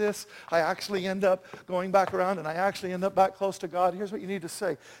do this, I actually end up going back around and I actually end up back close to God. Here's what you need to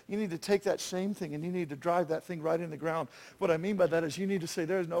say. You need to take that shame thing and you need to drive that thing right in the ground. What I mean by that is you need to say,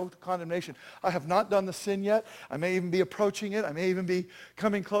 there is no condemnation. I have not done the sin yet. I may even be approaching it. I may even be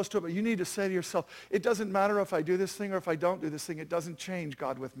coming close to it. But you need to say to yourself, it doesn't matter if I do this thing or if I don't do this thing. It doesn't change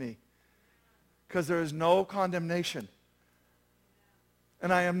God with me. Because there is no condemnation.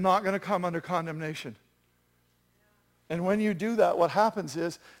 And I am not going to come under condemnation. And when you do that, what happens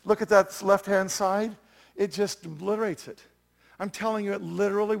is, look at that left-hand side. It just obliterates it. I'm telling you, it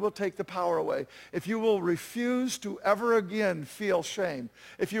literally will take the power away. If you will refuse to ever again feel shame,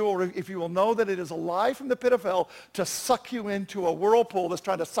 if you will know that it is a lie from the pit of hell to suck you into a whirlpool that's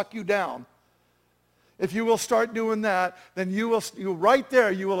trying to suck you down, if you will start doing that, then you right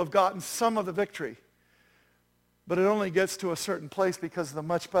there, you will have gotten some of the victory. But it only gets to a certain place because of the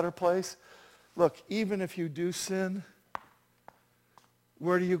much better place. Look, even if you do sin,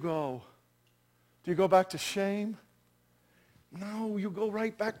 where do you go? Do you go back to shame? No, you go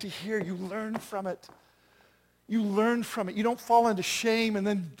right back to here. You learn from it. You learn from it. You don't fall into shame and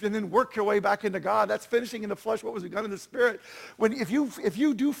then work your way back into God. That's finishing in the flesh what was begun in the spirit. If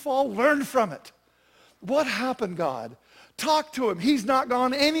you do fall, learn from it. What happened, God? Talk to him. He's not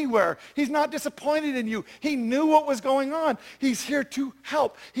gone anywhere. He's not disappointed in you. He knew what was going on. He's here to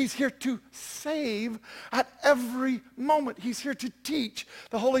help. He's here to save at every moment. He's here to teach.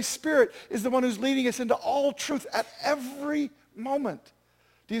 The Holy Spirit is the one who's leading us into all truth at every moment.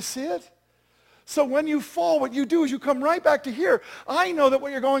 Do you see it? So when you fall, what you do is you come right back to here. I know that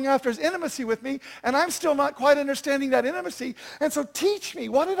what you're going after is intimacy with me, and I'm still not quite understanding that intimacy. And so teach me.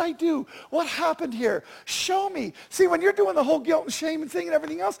 What did I do? What happened here? Show me. See, when you're doing the whole guilt and shame and thing and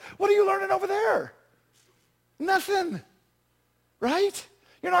everything else, what are you learning over there? Nothing. Right?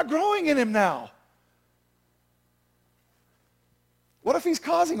 You're not growing in him now. What if he's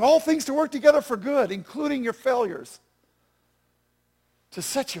causing all things to work together for good, including your failures, to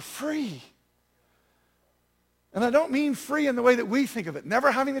set you free? And I don't mean free in the way that we think of it,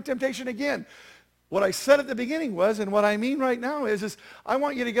 never having the temptation again. What I said at the beginning was, and what I mean right now is I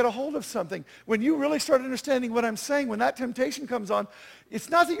want you to get a hold of something. When you really start understanding what I'm saying, when that temptation comes on, it's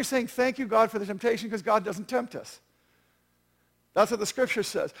not that you're saying, thank you, God, for the temptation, because God doesn't tempt us. That's what the scripture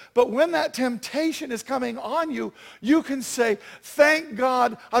says. But when that temptation is coming on you, you can say, thank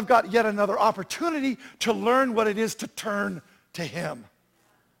God, I've got yet another opportunity to learn what it is to turn to him.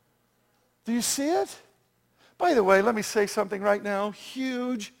 Do you see it? By the way, let me say something right now,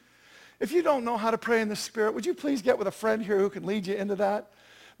 huge. If you don't know how to pray in the Spirit, would you please get with a friend here who can lead you into that?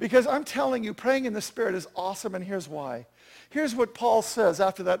 Because I'm telling you, praying in the Spirit is awesome, and here's why. Here's what Paul says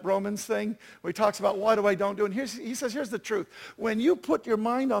after that Romans thing, where he talks about why do I don't do it. And he says, here's the truth. When you put your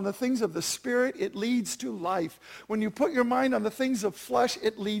mind on the things of the Spirit, it leads to life. When you put your mind on the things of flesh,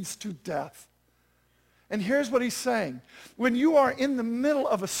 it leads to death. And here's what he's saying. When you are in the middle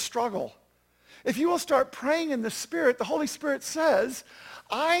of a struggle, if you will start praying in the Spirit, the Holy Spirit says,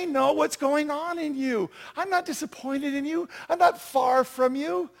 I know what's going on in you. I'm not disappointed in you. I'm not far from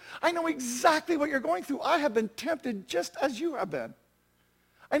you. I know exactly what you're going through. I have been tempted just as you have been.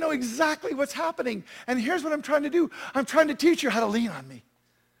 I know exactly what's happening. And here's what I'm trying to do. I'm trying to teach you how to lean on me,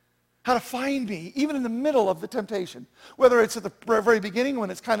 how to find me, even in the middle of the temptation, whether it's at the very beginning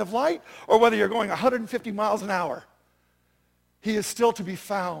when it's kind of light, or whether you're going 150 miles an hour. He is still to be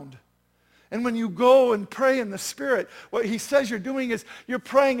found. And when you go and pray in the Spirit, what he says you're doing is you're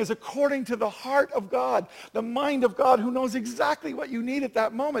praying is according to the heart of God, the mind of God, who knows exactly what you need at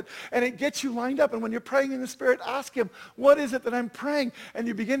that moment. And it gets you lined up. And when you're praying in the Spirit, ask him, what is it that I'm praying? And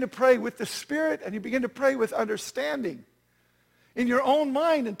you begin to pray with the Spirit, and you begin to pray with understanding in your own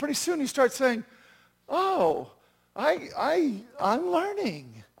mind. And pretty soon you start saying, oh, I'm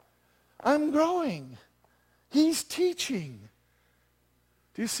learning. I'm growing. He's teaching.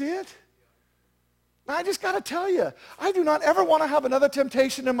 Do you see it? I just got to tell you, I do not ever want to have another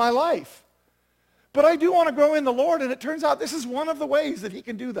temptation in my life. But I do want to grow in the Lord, and it turns out this is one of the ways that he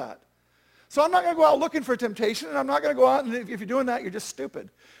can do that. So I'm not going to go out looking for temptation, and I'm not going to go out, and if you're doing that, you're just stupid.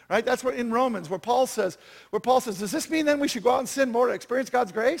 Right? That's what in Romans, where Paul says, does this mean then we should go out and sin more to experience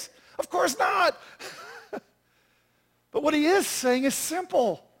God's grace? Of course not. But what he is saying is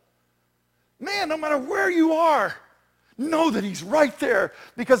simple. Man, no matter where you are, know that he's right there,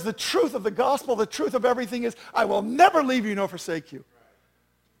 because the truth of the gospel, the truth of everything is, I will never leave you nor forsake you.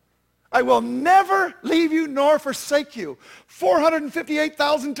 I will never leave you nor forsake you.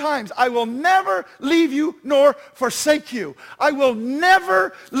 458,000 times. I will never leave you nor forsake you. I will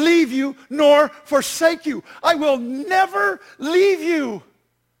never leave you nor forsake you. I will never leave you.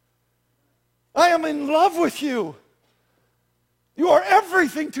 I am in love with you. You are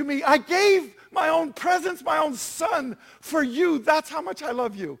everything to me. I gave my own presence, my own son for you. That's how much I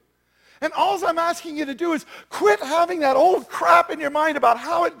love you. And all I'm asking you to do is quit having that old crap in your mind about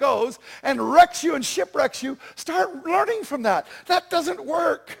how it goes and wrecks you and shipwrecks you. Start learning from that. That doesn't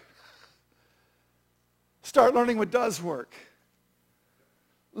work. Start learning what does work.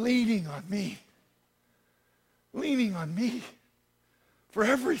 Leaning on me. Leaning on me for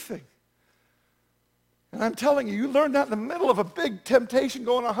everything. And I'm telling you, you learn that in the middle of a big temptation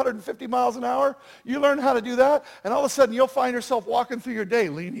going 150 miles an hour. You learn how to do that, and all of a sudden you'll find yourself walking through your day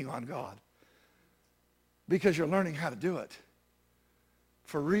leaning on God, because you're learning how to do it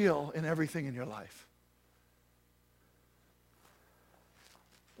for real in everything in your life.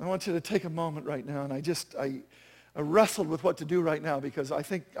 I want you to take a moment right now, and I wrestled with what to do right now, because I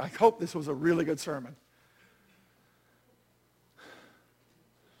hope this was a really good sermon.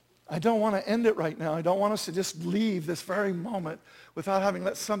 I don't want to end it right now. I don't want us to just leave this very moment without having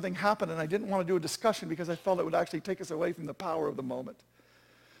let something happen. And I didn't want to do a discussion because I felt it would actually take us away from the power of the moment.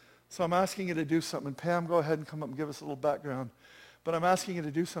 So I'm asking you to do something. Pam, go ahead and come up and give us a little background. But I'm asking you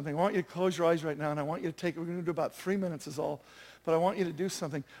to do something. I want you to close your eyes right now, and I want you to we're going to do about 3 minutes is all. But I want you to do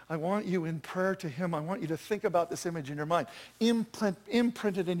something. I want you in prayer to him. I want you to think about this image in your mind. Imprint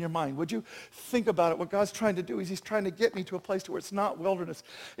it in your mind. Would you think about it? What God's trying to do is he's trying to get me to a place to where it's not wilderness.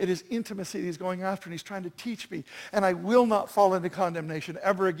 It is intimacy that he's going after, and he's trying to teach me. And I will not fall into condemnation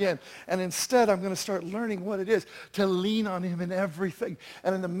ever again. And instead, I'm going to start learning what it is to lean on him in everything.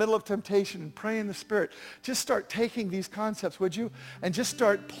 And in the middle of temptation and pray in the Spirit, just start taking these concepts, would you? And just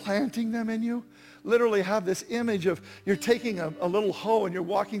start planting them in you. Literally have this image of you're taking a little hoe and you're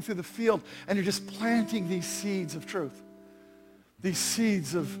walking through the field and you're just planting these seeds of truth. These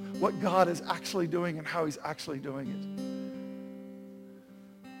seeds of what God is actually doing and how he's actually doing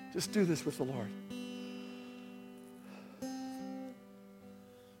it. Just do this with the Lord.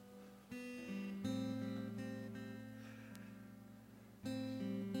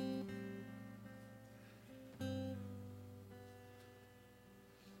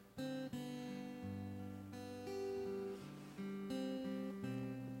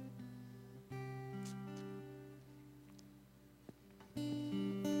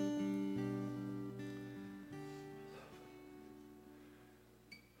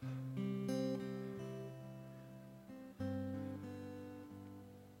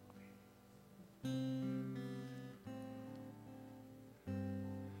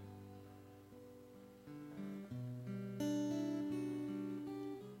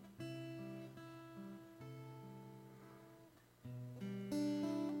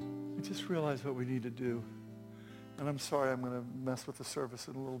 Just realize what we need to do. And I'm sorry, I'm going to mess with the service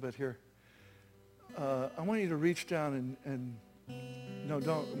in a little bit here. I want you to reach down and no,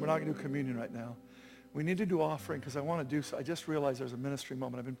 we're not going to do communion right now. We need to do offering because I want to do so. I just realized there's a ministry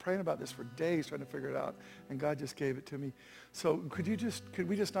moment. I've been praying about this for days trying to figure it out, and God just gave it to me. So could we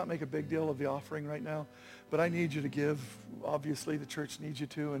just not make a big deal of the offering right now? But I need you to give. Obviously, the church needs you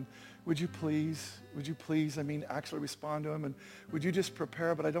to. And would you please, actually respond to him? And would you just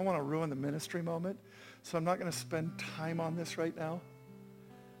prepare? But I don't want to ruin the ministry moment. So I'm not going to spend time on this right now.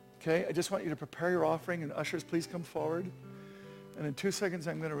 Okay? I just want you to prepare your offering. And ushers, please come forward. And in 2 seconds,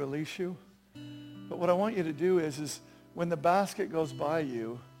 I'm going to release you. But what I want you to do is when the basket goes by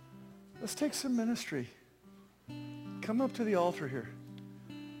you, let's take some ministry. Come up to the altar here.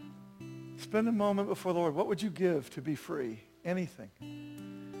 Spend a moment before the Lord. What would you give to be free? Anything.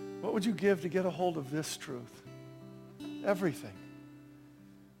 What would you give to get a hold of this truth? Everything.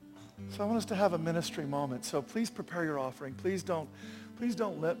 So I want us to have a ministry moment. So please prepare your offering. Please don't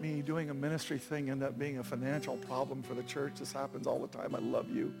let me doing a ministry thing end up being a financial problem for the church. This happens all the time. I love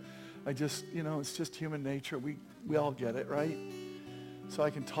you. It's just human nature. We all get it, right? So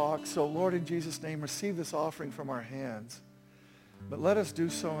I can talk. So Lord, in Jesus' name, receive this offering from our hands. But let us do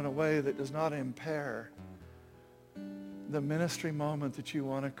so in a way that does not impair the ministry moment that you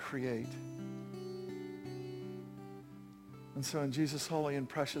want to create. And so in Jesus' holy and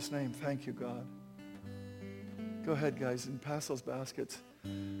precious name, thank you, God. Go ahead, guys, and pass those baskets.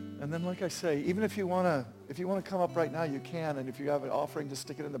 And then, like I say, even if you want to come up right now, you can. And if you have an offering, just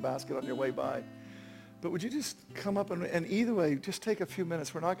stick it in the basket on your way by. But would you just come up and either way, just take a few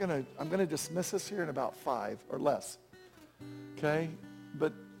minutes. I'm going to dismiss us here in about 5 or less. Okay?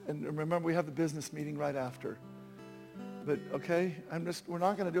 And remember, we have the business meeting right after. But, okay, we're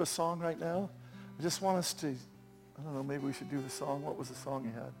not going to do a song right now. I just want us to, I don't know, maybe we should do the song. What was the song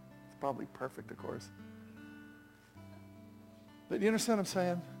you had? It's probably perfect, of course. But you understand what I'm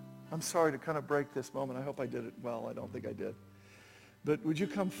saying? I'm sorry to kind of break this moment. I hope I did it well. I don't think I did. But would you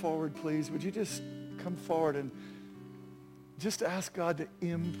come forward, please? Would you just come forward and just ask God to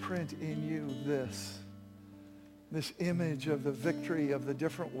imprint in you this image of the victory, of the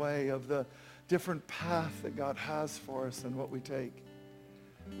different way, of the different path that God has for us and what we take.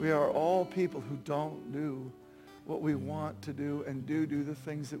 We are all people who don't do what we want to do and do the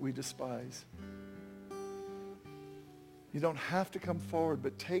things that we despise. You don't have to come forward,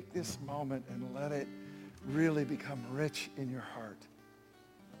 but take this moment and let it really become rich in your heart.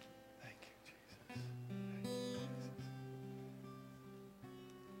 Thank you, Jesus. Thank you, Jesus.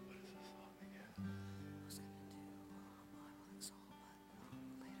 What is the song again? I was going to do I Will Exalt,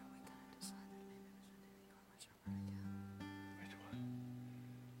 but later we kind of decided maybe we should do the Armor Shepherd again. Which one?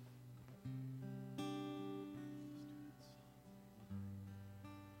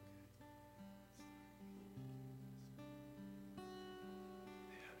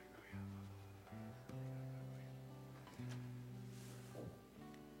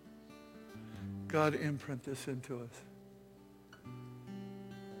 God, imprint this into us.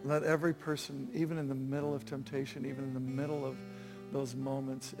 Let every person, even in the middle of temptation, even in the middle of those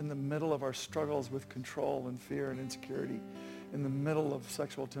moments in the middle of our struggles with control and fear and insecurity, in the middle of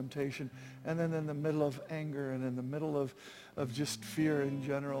sexual temptation, and then in the middle of anger, and in the middle of just fear in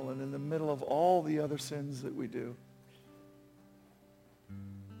general, and in the middle of all the other sins that we do.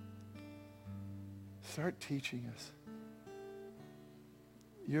 Start teaching us.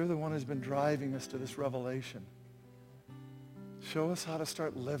 You're the one who's been driving us to this revelation. Show us how to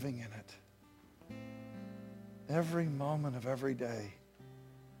start living in it. Every moment of every day.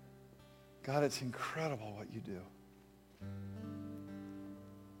 God, it's incredible what you do.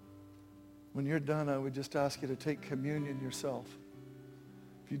 When you're done, I would just ask you to take communion yourself.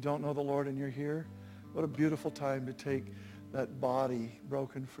 If you don't know the Lord and you're here, what a beautiful time to take that body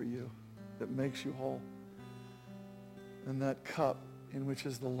broken for you that makes you whole, and that cup in which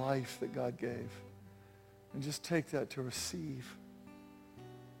is the life that God gave. And just take that to receive.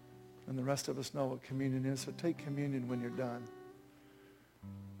 And the rest of us know what communion is, so take communion when you're done.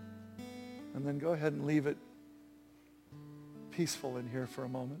 And then go ahead and leave it peaceful in here for a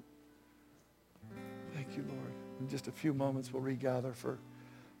moment. Thank you, Lord. In just a few moments, we'll regather for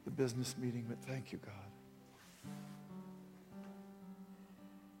the business meeting, but thank you, God.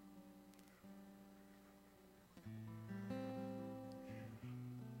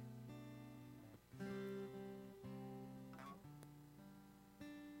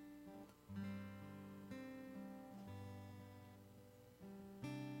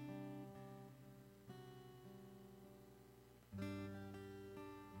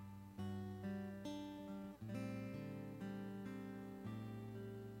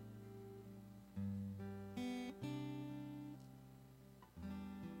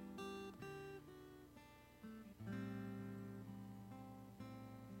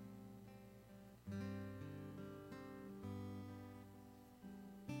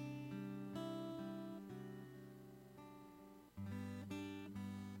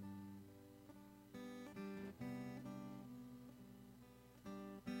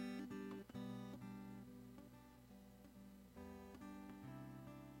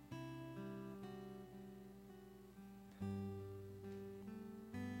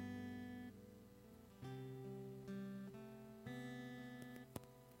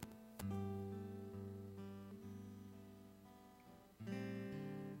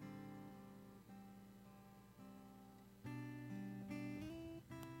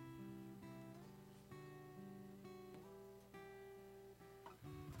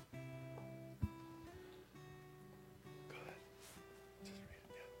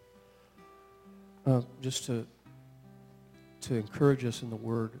 Just to encourage us in the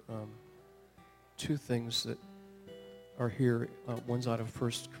Word, two things that are here. One's out of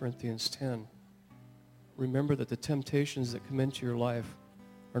 1 Corinthians 10. Remember that the temptations that come into your life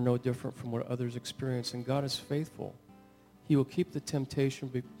are no different from what others experience, and God is faithful. He will keep the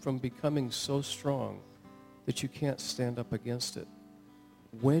temptation from becoming so strong that you can't stand up against it.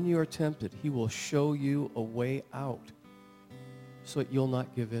 When you are tempted, He will show you a way out so that you'll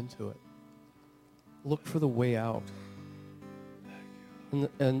not give in to it. Look for the way out.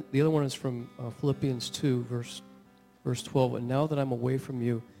 And the other one is from Philippians 2, verse 12. And now that I'm away from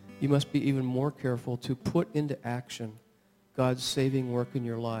you, you must be even more careful to put into action God's saving work in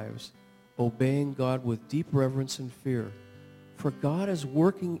your lives, obeying God with deep reverence and fear. For God is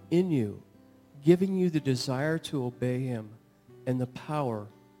working in you, giving you the desire to obey Him and the power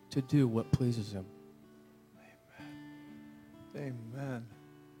to do what pleases Him. Amen. Amen.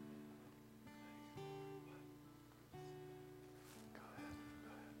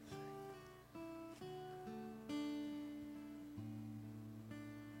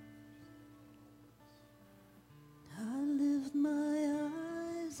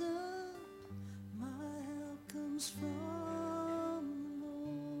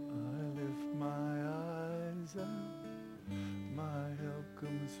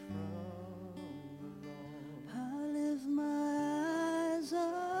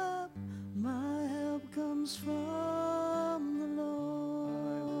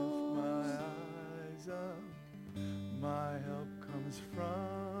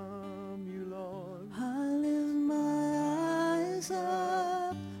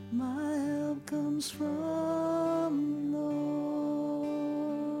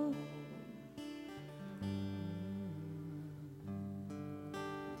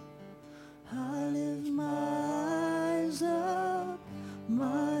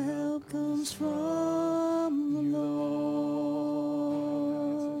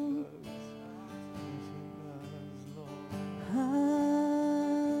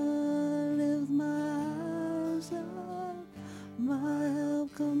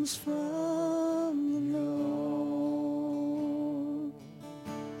 From the Lord.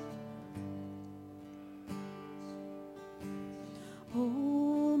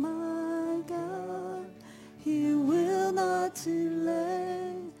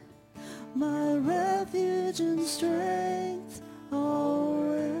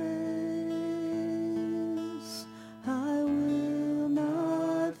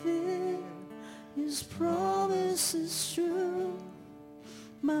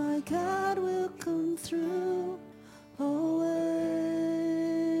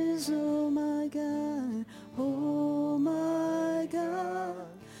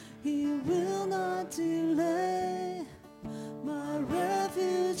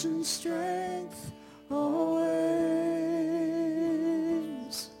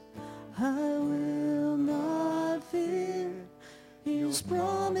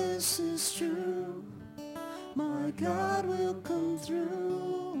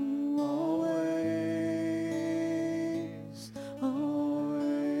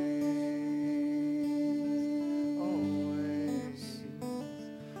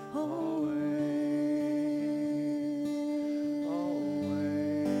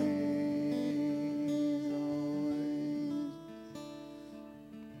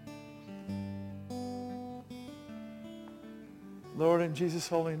 Lord, in Jesus'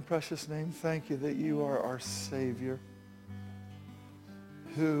 holy and precious name, thank you that you are our Savior,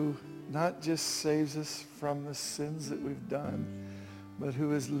 who not just saves us from the sins that we've done, but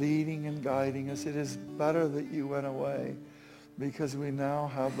who is leading and guiding us. It is better that you went away, because we now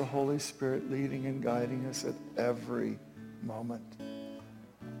have the Holy Spirit leading and guiding us at every moment.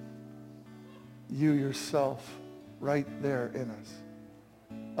 You yourself right there in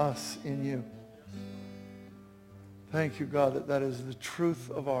us in you. Thank you, God, that that is the truth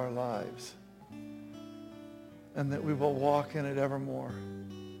of our lives, and that we will walk in it evermore,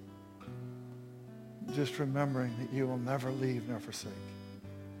 just remembering that you will never leave nor forsake.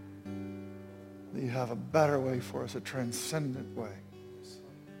 That you have a better way for us, a transcendent way.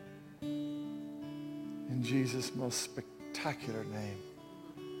 In Jesus' most spectacular name.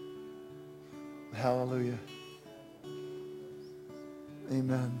 Hallelujah.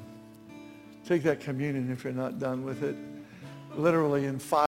 Amen. Take that communion if you're not done with it. Literally in 5